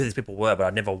 Like I knew who these people were, but I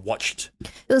never watched.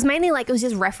 It was mainly like it was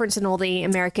just referenced in all the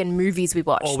American movies we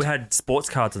watched. Oh, we had sports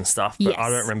cards and stuff, but I Yes.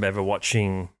 don't remember ever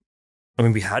watching. I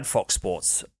mean, we had Fox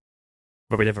Sports,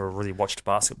 but we never really watched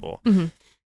basketball. Mhm.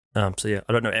 So yeah,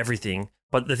 I don't know everything.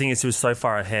 But the thing is, he was so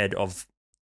far ahead of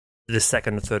the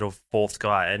second, third, or fourth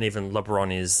guy, and even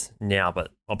LeBron is now.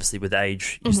 But obviously, with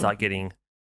age, you start getting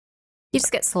You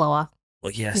just get slower.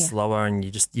 slower, and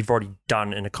you've already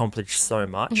done and accomplished so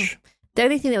much. The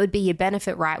only thing that would be your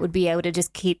benefit, right, would be able to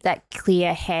just keep that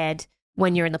clear head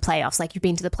when you're in the playoffs. Like you've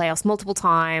been to the playoffs multiple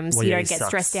times. Well, You yeah, don't it get sucks.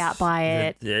 stressed out by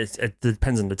it. It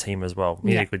depends on the team as well. You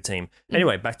need Yeah. a good team.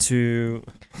 Anyway, back to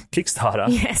Kickstarter.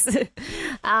 Yes.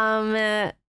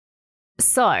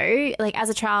 So, like, as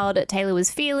a child, Taylor was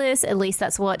fearless. At least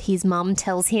that's what his mum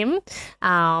tells him.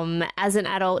 As an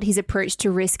adult, his approach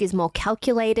to risk is more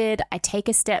calculated. I take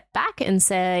a step back and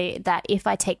say that if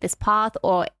I take this path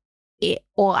or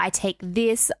I take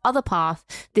this other path,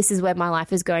 this is where my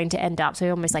life is going to end up. So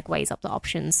he almost like weighs up the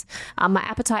options. My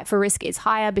appetite for risk is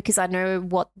higher because I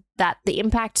know the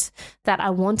impact that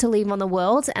I want to leave on the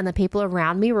world and the people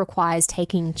around me requires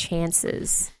taking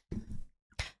chances.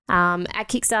 At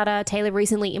Kickstarter, Taylor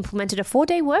recently implemented a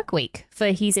 4-day work week for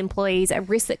his employees, a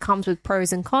risk that comes with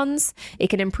pros and cons. It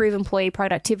can improve employee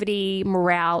productivity,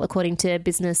 morale, according to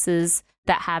businesses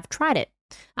that have tried it.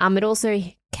 It also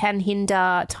can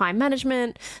hinder time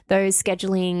management, those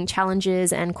scheduling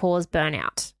challenges, and cause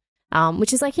burnout,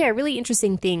 which is really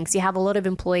interesting things. You have a lot of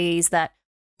employees that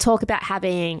talk about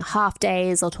having half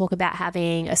days or talk about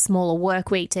having a smaller work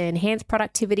week to enhance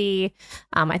productivity.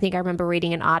 I think I remember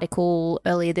reading an article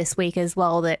earlier this week as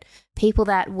well that people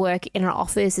that work in an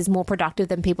office is more productive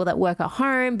than people that work at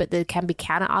home, but there can be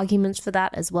counter arguments for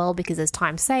that as well because there's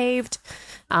time saved.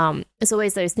 It's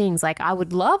always those things like I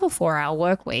would love a 4-hour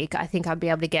work week. I think I'd be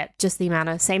able to get just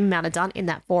the same amount of done in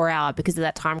that 4 hour because of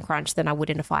that time crunch than I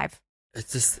would in a 5.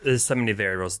 It's just there's so many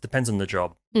variables. It depends on the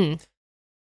job. Mm.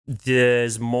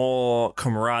 There's more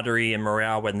camaraderie and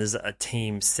morale when there's a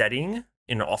team setting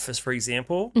in an office, for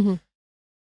example. Mhm.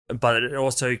 But it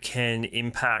also can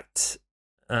impact.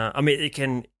 It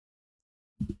can.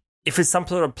 If it's some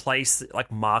sort of place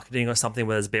like marketing or something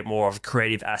where there's a bit more of a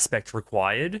creative aspect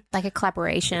required, Like a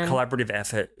collaboration. collaborative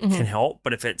effort can help.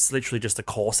 But if it's literally just a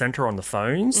call center on the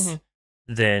phones,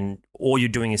 then all you're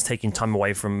doing is taking time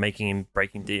away from making and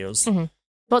breaking deals.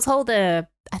 Well, it's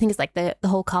I think it's like the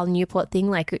whole Carl Newport thing.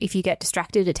 Like if you get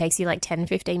distracted, it takes you like 10,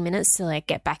 15 minutes to like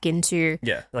get back into.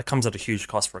 Yeah, that comes at a huge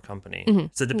cost for a company.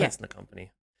 So it depends on the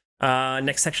company.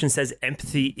 Next section says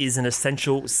empathy is an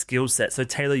essential skill set. So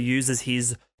Taylor uses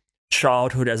his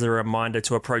childhood as a reminder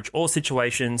to approach all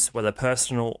situations, whether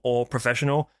personal or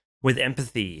professional, with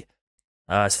empathy.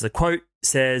 So the quote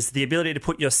says, "The ability to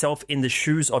put yourself in the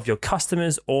shoes of your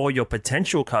customers or your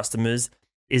potential customers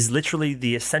is literally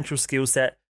the essential skill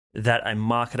set that a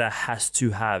marketer has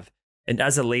to have. And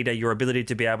as a leader, your ability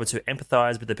to be able to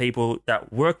empathize with the people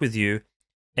that work with you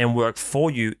and work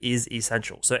for you is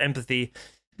essential." So empathy,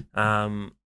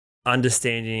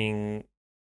 understanding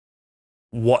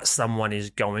what someone is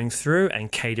going through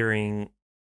and catering,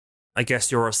 I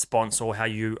guess, your response or how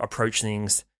you approach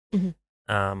things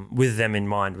with them in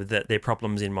mind, with their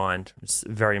problems in mind. It's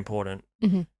very important.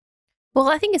 Well,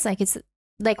 I think it's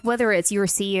like whether it's you're a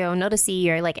CEO or not a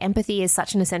CEO, like empathy is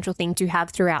such an essential thing to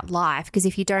have throughout life. Because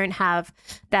if you don't have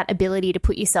that ability to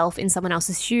put yourself in someone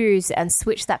else's shoes and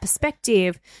switch that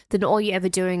perspective, then all you're ever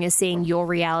doing is seeing your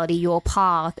reality, your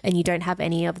path, and you don't have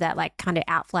any of that like kind of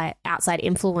outside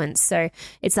influence. So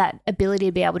it's that ability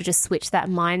to be able to just switch that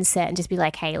mindset and just be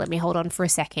like, hey, let me hold on for a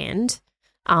second,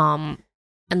 and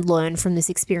learn from this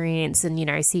experience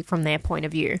and, see from their point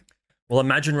of view. Well,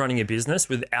 imagine running a business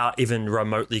without even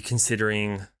remotely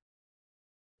considering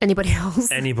Anybody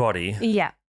else? anybody.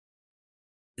 Yeah.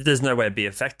 There's no way to be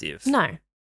effective. No.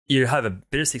 You have a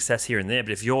bit of success here and there,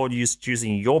 but if you're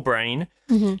using your brain,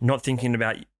 not thinking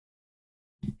about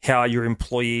how your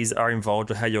employees are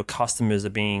involved or how your customers are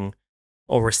being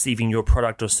or receiving your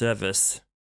product or service,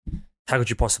 how could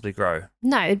you possibly grow?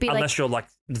 No, it'd be Unless you're like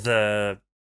the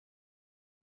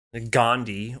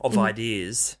Gandhi of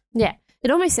ideas. Yeah. It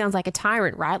almost sounds like a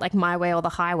tyrant, right? Like my way or the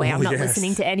highway. I'm not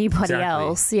listening to anybody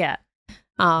else. Yeah.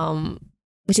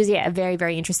 Which is, a very,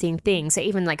 very interesting thing. So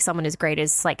even like someone as great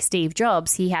as like Steve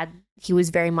Jobs, he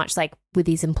was very much like with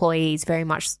his employees, very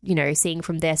much, seeing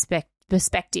from their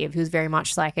perspective. He was very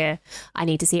much like I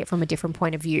need to see it from a different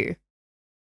point of view.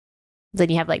 Then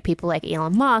you have like people like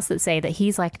Elon Musk that say that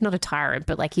he's like not a tyrant,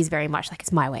 but like he's very much like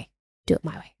it's my way. Do it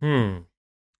my way.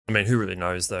 I mean, who really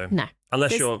knows though? No.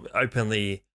 Unless you're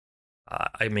openly,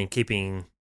 keeping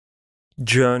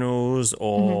journals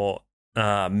or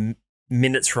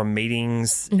minutes from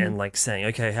meetings and like saying,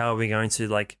 okay, how are we going to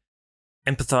like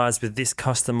empathize with this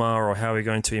customer, or how are we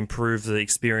going to improve the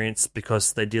experience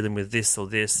because they're dealing with this or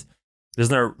this? There's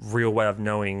no real way of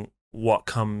knowing what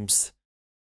comes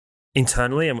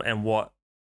internally and what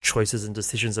choices and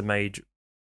decisions are made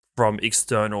from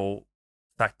external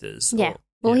factors. Yeah.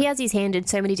 He has his hand in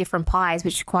so many different pies,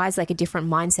 which requires like a different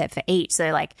mindset for each.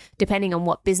 So like depending on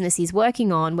what business he's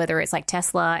working on, whether it's like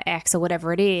Tesla, X or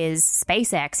whatever it is,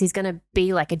 SpaceX, he's going to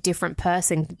be like a different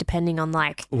person depending on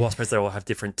like. Well, I suppose they all have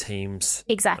different teams.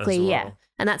 Exactly. As well. Yeah.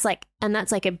 And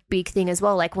that's like a big thing as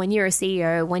well. Like when you're a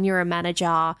CEO, when you're a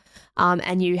manager,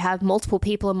 and you have multiple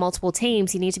people and multiple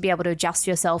teams, you need to be able to adjust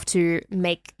yourself to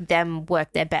make them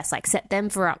work their best, like set them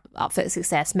up for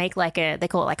success, make like they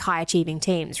call it like high achieving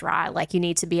teams, right? Like you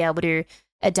need to be able to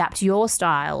adapt your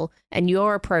style and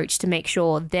your approach to make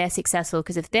sure they're successful,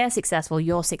 because if they're successful,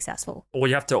 you're successful. Or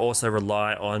you have to also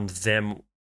rely on them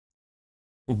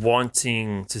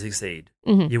wanting to succeed.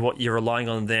 You're relying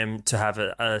on them to have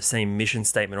a same mission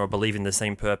statement or believe in the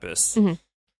same purpose.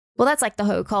 Well, that's like the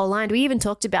whole line. We even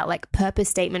talked about like purpose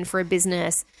statement for a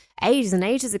business ages and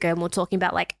ages ago, and we're talking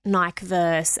about like Nike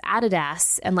versus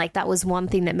Adidas, and like that was one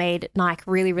thing that made Nike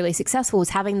really, really successful,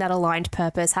 was having that aligned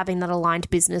purpose, having that aligned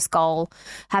business goal,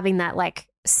 having that like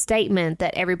statement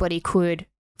that everybody could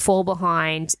fall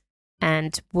behind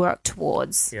and work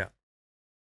towards. Yeah.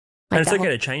 Like and it's okay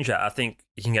to change that. I think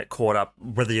you can get caught up,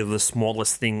 whether you're the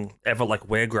smallest thing ever, like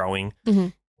we're growing,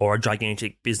 or a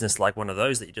gigantic business like one of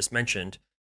those that you just mentioned.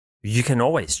 You can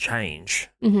always change.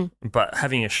 But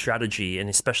having a strategy, and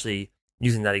especially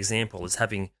using that example, is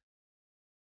having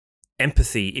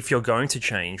empathy. If you're going to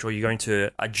change or you're going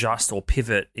to adjust or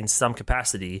pivot in some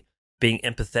capacity, being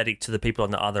empathetic to the people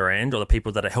on the other end or the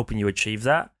people that are helping you achieve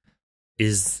that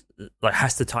is like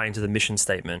has to tie into the mission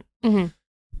statement.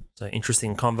 So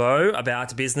interesting convo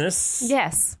about business.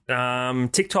 Yes.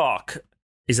 TikTok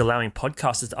is allowing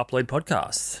podcasters to upload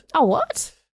podcasts. Oh,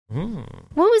 what? When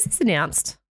was this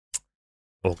announced?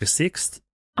 August 6th.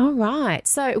 All right.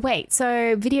 So wait.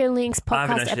 So video links, podcast I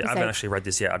haven't episodes. actually read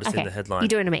this yet. I just seen the headline. You're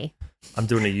doing to me. I'm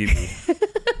doing a Yubi.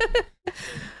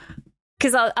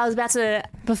 Because I was about to,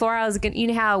 before I was going to, you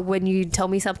know how when you tell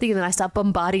me something and then I start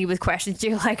bombarding you with questions,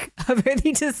 you're like, I've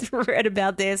only just read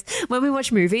about this. When we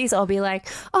watch movies, I'll be like,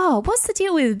 oh, what's the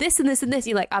deal with this and this and this?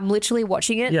 You're like, I'm literally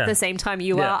watching it the same time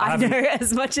you are. I know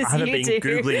as much as you do. I haven't been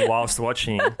Googling whilst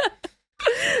watching.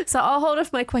 So I'll hold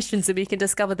off my questions so we can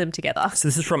discover them together. So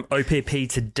this is from OPP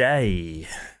Today.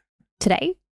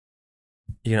 Today?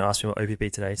 You're going to ask me what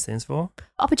OPP Today stands for?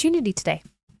 Opportunity Today.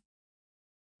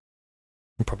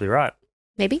 You're probably right.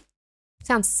 Maybe.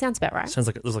 Sounds about right. Sounds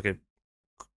like it looks like a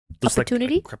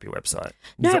Opportunity? Like a crappy website.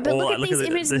 No, but look at these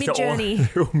images Mid-Journey.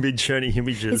 They're all Mid-Journey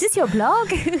images. Is this your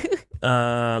blog?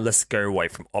 Let's go away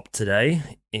from Op Today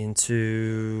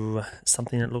into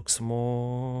something that looks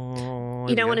more...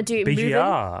 You don't want to do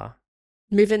BGR.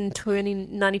 Moving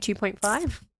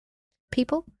 92.5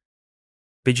 people?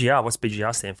 BGR. What's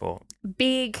BGR stand for?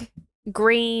 Big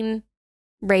Green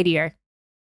Radio.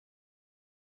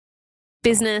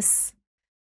 Business.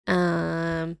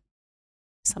 Something.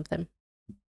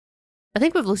 I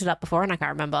think we've looked it up before and I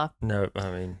can't remember. No.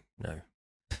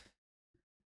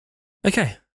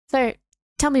 Okay. So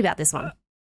tell me about this one.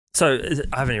 So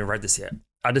I haven't even read this yet.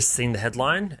 I just seen the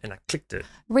headline and I clicked it.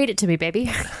 Read it to me, baby.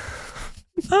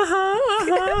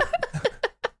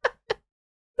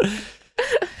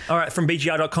 All right, from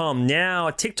BGR.com. Now,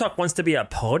 TikTok wants to be a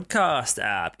podcast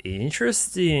app.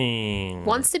 Interesting.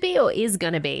 Wants to be or is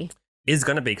going to be? Is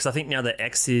going to be, because I think now the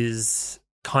X is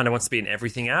kind of wants to be an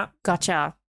everything app.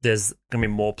 Gotcha. There's going to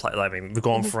be more we've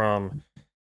gone from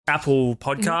Apple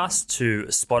Podcasts to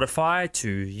Spotify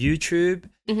to YouTube.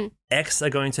 X are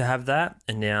going to have that.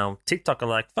 And now TikTok are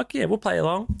like, fuck yeah, we'll play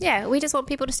along. Yeah, we just want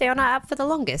people to stay on our app for the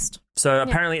longest. So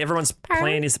apparently everyone's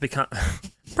plan is to become...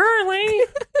 Apparently.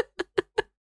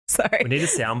 Sorry. We need a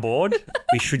soundboard.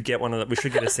 We should get one of we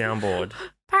should get a soundboard.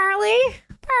 Apparently.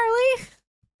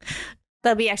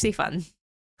 That'll be actually fun.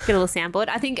 Get a little soundboard.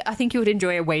 I think you would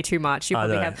enjoy it way too much. You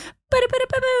probably have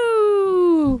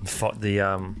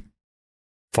the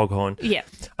foghorn. Yeah.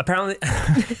 Apparently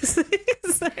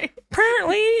Sorry.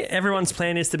 Apparently everyone's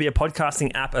plan is to be a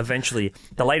podcasting app eventually.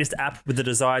 The latest app with the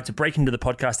desire to break into the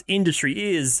podcast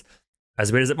industry is,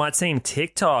 as weird as it might seem,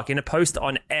 TikTok. In a post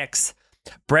on X,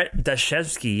 Brett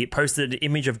Dashevsky posted an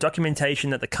image of documentation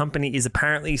that the company is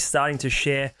apparently starting to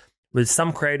share With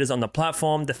some creators on the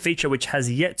platform, the feature, which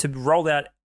has yet to roll out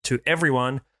to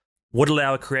everyone, would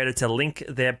allow a creator to link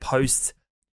their posts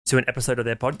to an episode of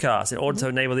their podcast. In order to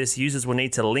enable this, users will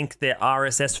need to link their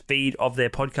RSS feed of their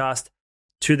podcast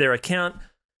to their account.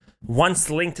 Once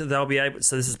linked, they'll be able...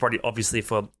 So this is probably obviously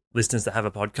for listeners that have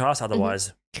a podcast.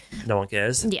 Otherwise, no one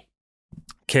cares. Yeah.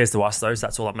 Cares to us, though, so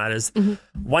that's all that matters.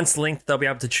 Once linked, they'll be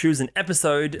able to choose an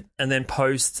episode and then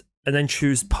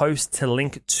choose post to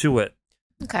link to it.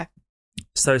 Okay.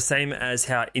 So same as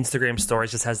how Instagram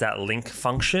Stories just has that link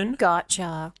function.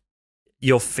 Gotcha.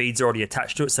 Your feed's already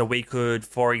attached to it. So we could,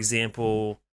 for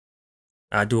example,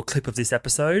 do a clip of this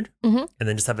episode and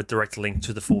then just have a direct link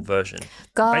to the full version.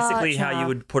 Gotcha. Basically how you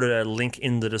would put a link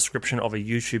in the description of a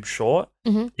YouTube short.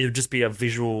 It would just be a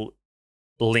visual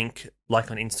link like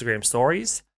on Instagram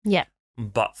Stories. Yeah.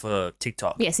 But for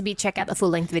TikTok. Yeah, so check out the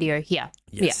full-length video here.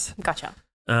 Yes. Yeah, gotcha.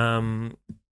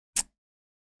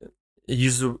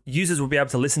 Users will be able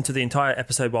to listen to the entire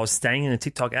episode while staying in the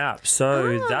TikTok app.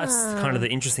 So that's kind of the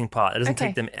interesting part. It doesn't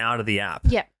take them out of the app.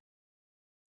 Yeah.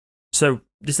 So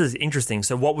this is interesting.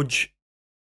 So what would you...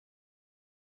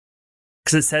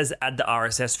 Because it says add the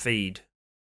RSS feed.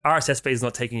 RSS feed is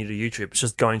not taking you to YouTube. It's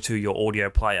just going to your audio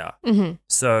player.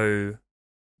 So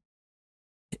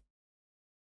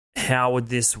how would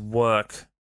this work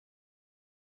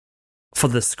for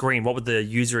the screen? What would the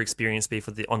user experience be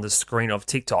on the screen of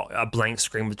TikTok? A blank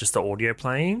screen with just the audio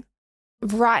playing?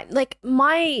 Right. Like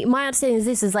my understanding is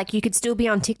this is like you could still be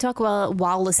on TikTok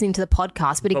while listening to the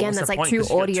podcast, but again, that's like two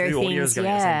audio things. Going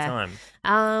at the same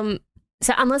time.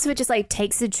 So unless it just like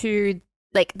takes it to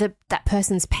like that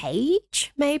person's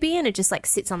page, maybe, and it just like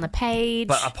sits on the page.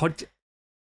 But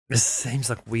this seems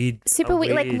like weird. Super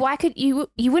weird. Like, why could you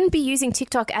wouldn't be using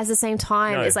TikTok as the same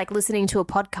time as like listening to a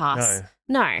podcast?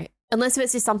 No. Unless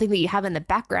it's just something that you have in the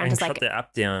background. And just shut like the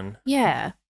app down.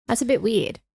 Yeah. That's a bit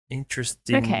weird.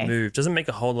 Interesting move. Doesn't make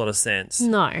a whole lot of sense.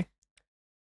 No.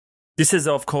 This is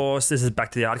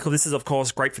back to the article. This is, of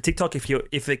course, great for TikTok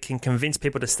if it can convince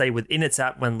people to stay within its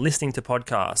app when listening to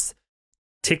podcasts.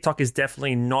 TikTok is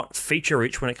definitely not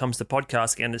feature-rich when it comes to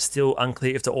podcasts, and it's still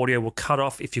unclear if the audio will cut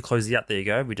off if you close the app. There you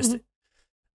go. We just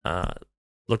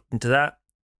looked into that.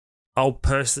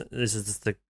 This is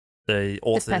the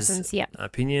author's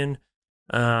opinion.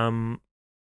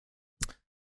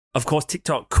 Of course,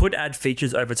 TikTok could add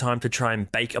features over time to try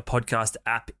and bake a podcast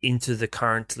app into the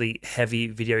currently heavy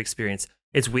video experience.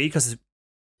 It's weird because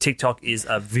TikTok is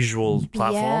a visual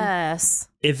platform. Yes.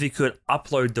 If you could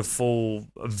upload the full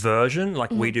version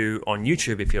like we do on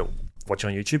YouTube, if you're watching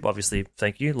on YouTube, obviously,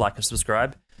 thank you. Like and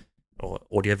subscribe. Or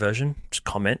audio version, just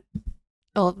comment.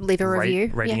 Or leave a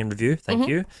review. Rating and review, thank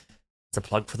you. It's a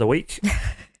plug for the week.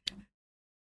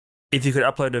 If you could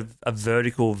upload a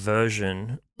vertical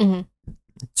version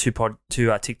to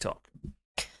TikTok.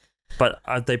 But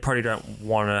they probably don't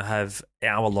want to have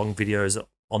hour-long videos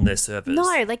on their servers.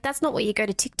 No, like that's not what you go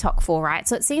to TikTok for, right?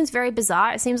 So it seems very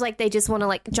bizarre. It seems like they just want to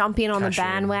like jump in on the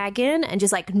bandwagon and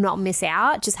just like not miss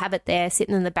out, just have it there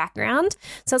sitting in the background.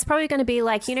 So it's probably going to be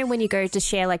like, you know, when you go to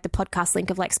share like the podcast link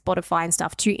of like Spotify and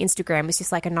stuff to Instagram, it's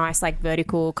just like a nice like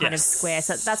vertical kind of square.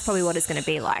 So that's probably what it's going to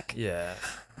be like. Yeah.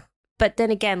 But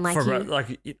then again, like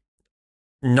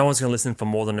no one's going to listen for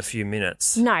more than a few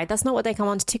minutes. No, that's not what they come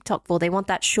onto TikTok for. They want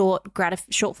that short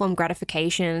form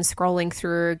gratification, scrolling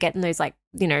through, getting those like,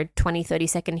 20,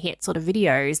 30-second hit sort of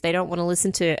videos. They don't want to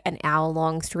listen to an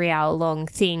hour-long, 3-hour-long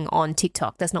thing on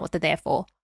TikTok. That's not what they're there for.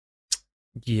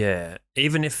 Yeah.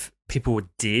 Even if people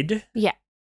did. Yeah.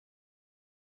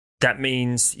 That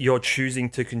means you're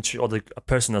choosing to consume, or a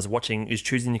person that's watching is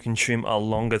choosing to consume a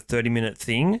longer 30-minute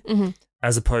thing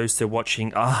as opposed to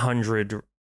watching 100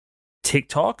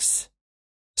 TikToks.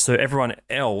 So everyone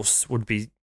else would be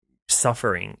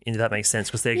suffering, if that makes sense,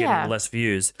 because they're getting less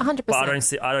views. 100%. But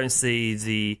I don't see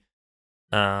the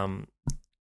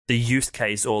use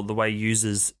case or the way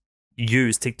users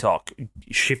use TikTok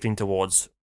shifting towards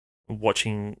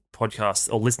watching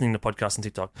podcasts or listening to podcasts on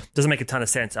TikTok. Doesn't make a ton of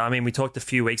sense. I mean, we talked a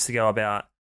few weeks ago about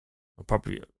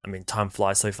time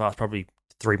flies so fast, probably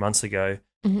 3 months ago,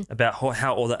 about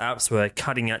how all the apps were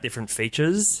cutting out different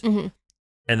features and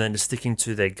then just sticking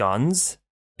to their guns.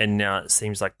 And now it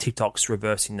seems like TikTok's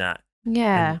reversing that.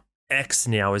 Yeah. And X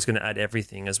now is going to add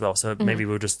everything as well. So maybe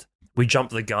we jump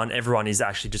the gun. Everyone is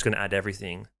actually just going to add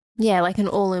everything. Yeah, like an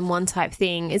all-in-one type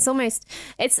thing. It's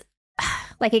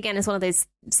like, again, it's one of those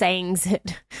sayings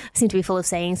that seem to be full of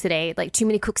sayings today, like too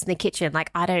many cooks in the kitchen. Like,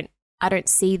 I don't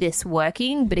see this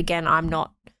working, but again, I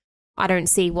don't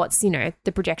see what's, the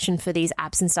projection for these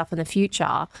apps and stuff in the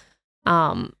future.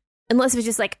 Unless it's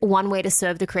just like one way to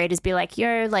serve the creators, be like,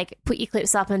 yo, like put your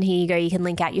clips up and here you go. You can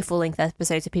link out your full length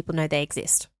episodes so people know they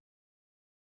exist.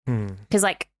 Because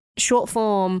like short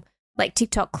form, like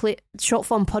short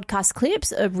form podcast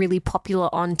clips are really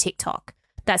popular on TikTok.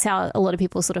 That's how a lot of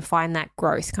people sort of find that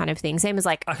growth kind of thing. Same as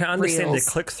like I can understand Reels.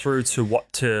 the click through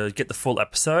to get the full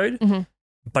episode,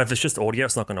 but if it's just audio,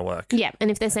 it's not going to work. Yeah, and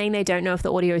if they're saying they don't know if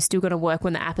the audio is still going to work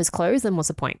when the app is closed, then what's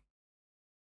the point?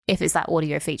 If it's that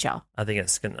audio feature. I think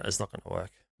it's not going to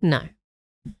work. No.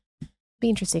 Be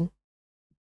interesting.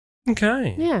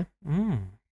 Okay. Yeah.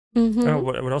 Oh,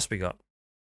 what else we got?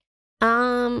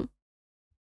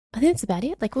 I think that's about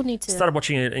it. Like we'll need to. Started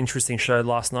watching an interesting show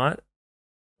last night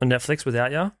on Netflix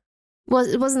without you. Well,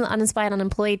 it wasn't the uninspired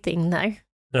unemployed thing though.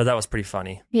 No, that was pretty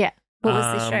funny. Yeah. What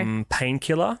was this show?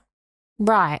 Painkiller.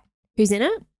 Right. Who's in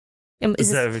it?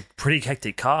 It's a pretty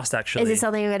hectic cast, actually. Is it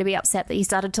something you're going to be upset that you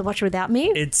started to watch without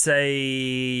me? It's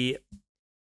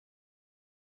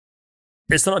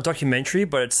not a documentary,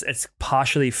 but it's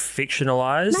partially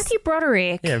fictionalized. Matthew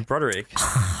Broderick. Yeah, Broderick.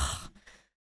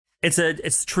 It's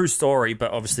a true story,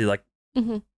 but obviously like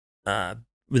with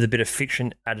a bit of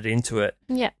fiction added into it.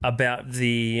 Yeah. About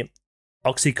the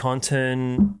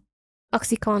Oxycontin.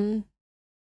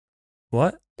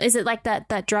 What? Is it like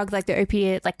that drug, like the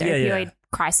opioid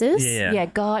crisis? Yeah.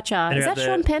 Gotcha. And Is that about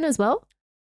Sean Penn as well?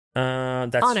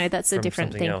 That's a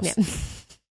different thing. else. Yeah.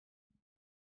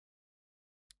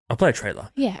 I'll play a trailer.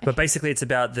 Yeah. But basically it's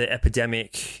about the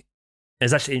epidemic.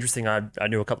 It's actually interesting. I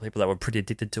knew a couple of people that were pretty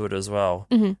addicted to it as well.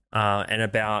 And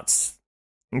about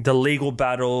the legal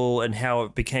battle and how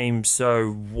it became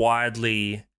so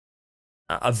widely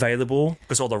available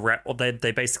because all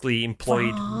they basically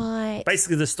employed. Right.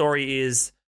 Basically, the story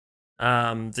is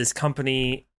this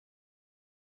company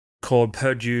called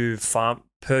Purdue Pharma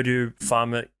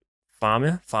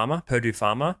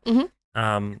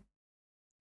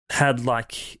had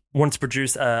wanted to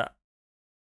produce a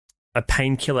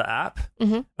painkiller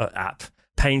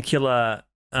painkiller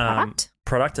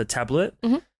product, a tablet,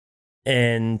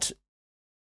 and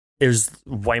it was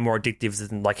way more addictive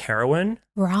than like heroin,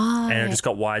 right? And it just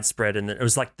got widespread, and it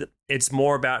was like it's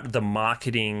more about the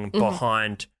marketing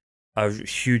behind a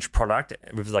huge product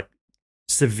with like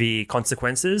severe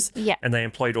consequences. Yeah, and they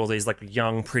employed all these like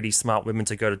young, pretty smart women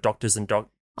to go to doctors and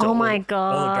oh my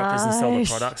god, all the doctors and sell the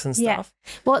products and stuff.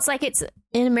 Well, it's like it's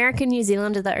in America and New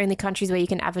Zealand are the only countries where you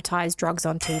can advertise drugs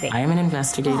on TV. I am an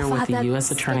investigator with the U.S.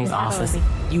 Attorney's Office.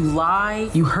 You lie,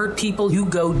 you hurt people, you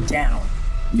go down.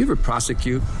 You ever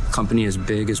prosecute a company as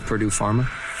big as Purdue Pharma?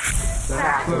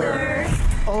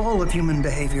 All of human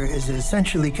behavior is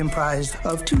essentially comprised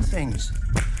of two things.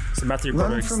 So Matthew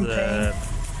Run Broderick's from the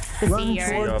pain, run CEO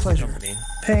toward of the pleasure. company.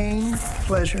 Pain,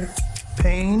 pleasure,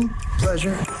 pain,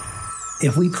 pleasure.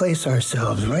 If we place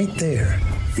ourselves right there,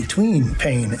 between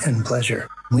pain and pleasure,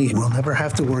 we will never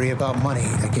have to worry about money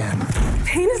again.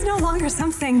 Pain is no longer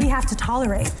something we have to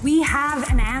tolerate. We have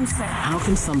an answer. How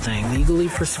can something legally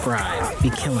prescribed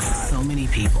be killing so many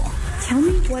people? Tell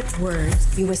me what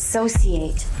words you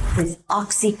associate with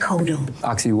oxycodone.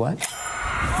 Oxy what?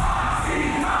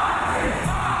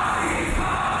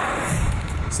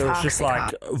 So it's just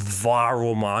like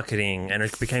viral marketing, and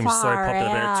it became so popular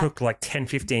that it took like 10,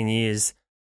 15 years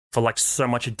for like so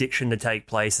much addiction to take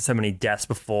place and so many deaths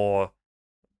before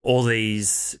all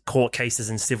these court cases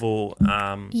and civil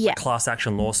class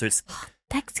action lawsuits.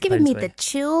 That's giving me the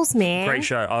chills, man. Great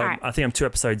show. I think I'm 2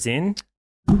 episodes in.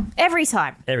 Every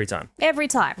time.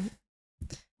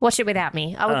 Watch it without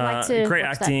me. I would like to. Great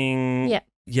watch acting. That.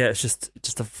 Yeah, it's just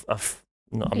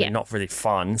not really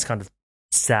fun. It's kind of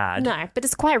sad. No, but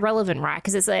it's quite relevant, right?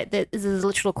 Because it's like there's a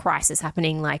literal crisis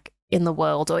happening, like in the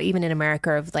world or even in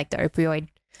America, of like the opioid.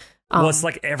 Well, it's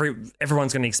like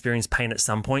everyone's going to experience pain at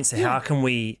some point. So how can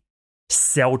we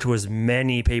sell to as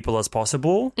many people as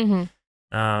possible?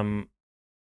 And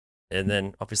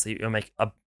then obviously you'll make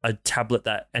a tablet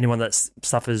that anyone that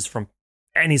suffers from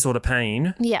any sort of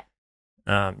pain,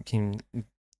 can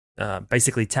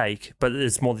basically take, but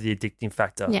it's more the addicting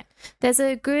factor. Yeah, there's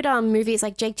a good movie. It's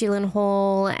like Jake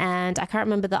Gyllenhaal and I can't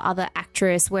remember the other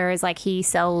actress. Whereas like he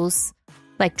sells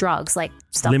like drugs, like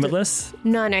stuff. Limitless?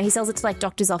 No, he sells it to like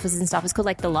doctors' offices and stuff. It's called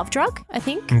like The Love Drug, I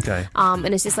think. Okay.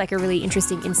 And it's just like a really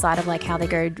interesting insight of like how they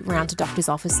go around to doctors'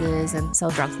 offices and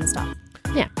sell drugs and stuff.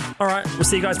 Yeah. All right. We'll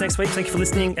see you guys next week. Thank you for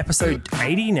listening. Episode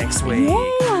 80 next week.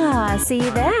 Yeah. See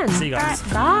you then. See you guys. All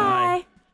right, bye.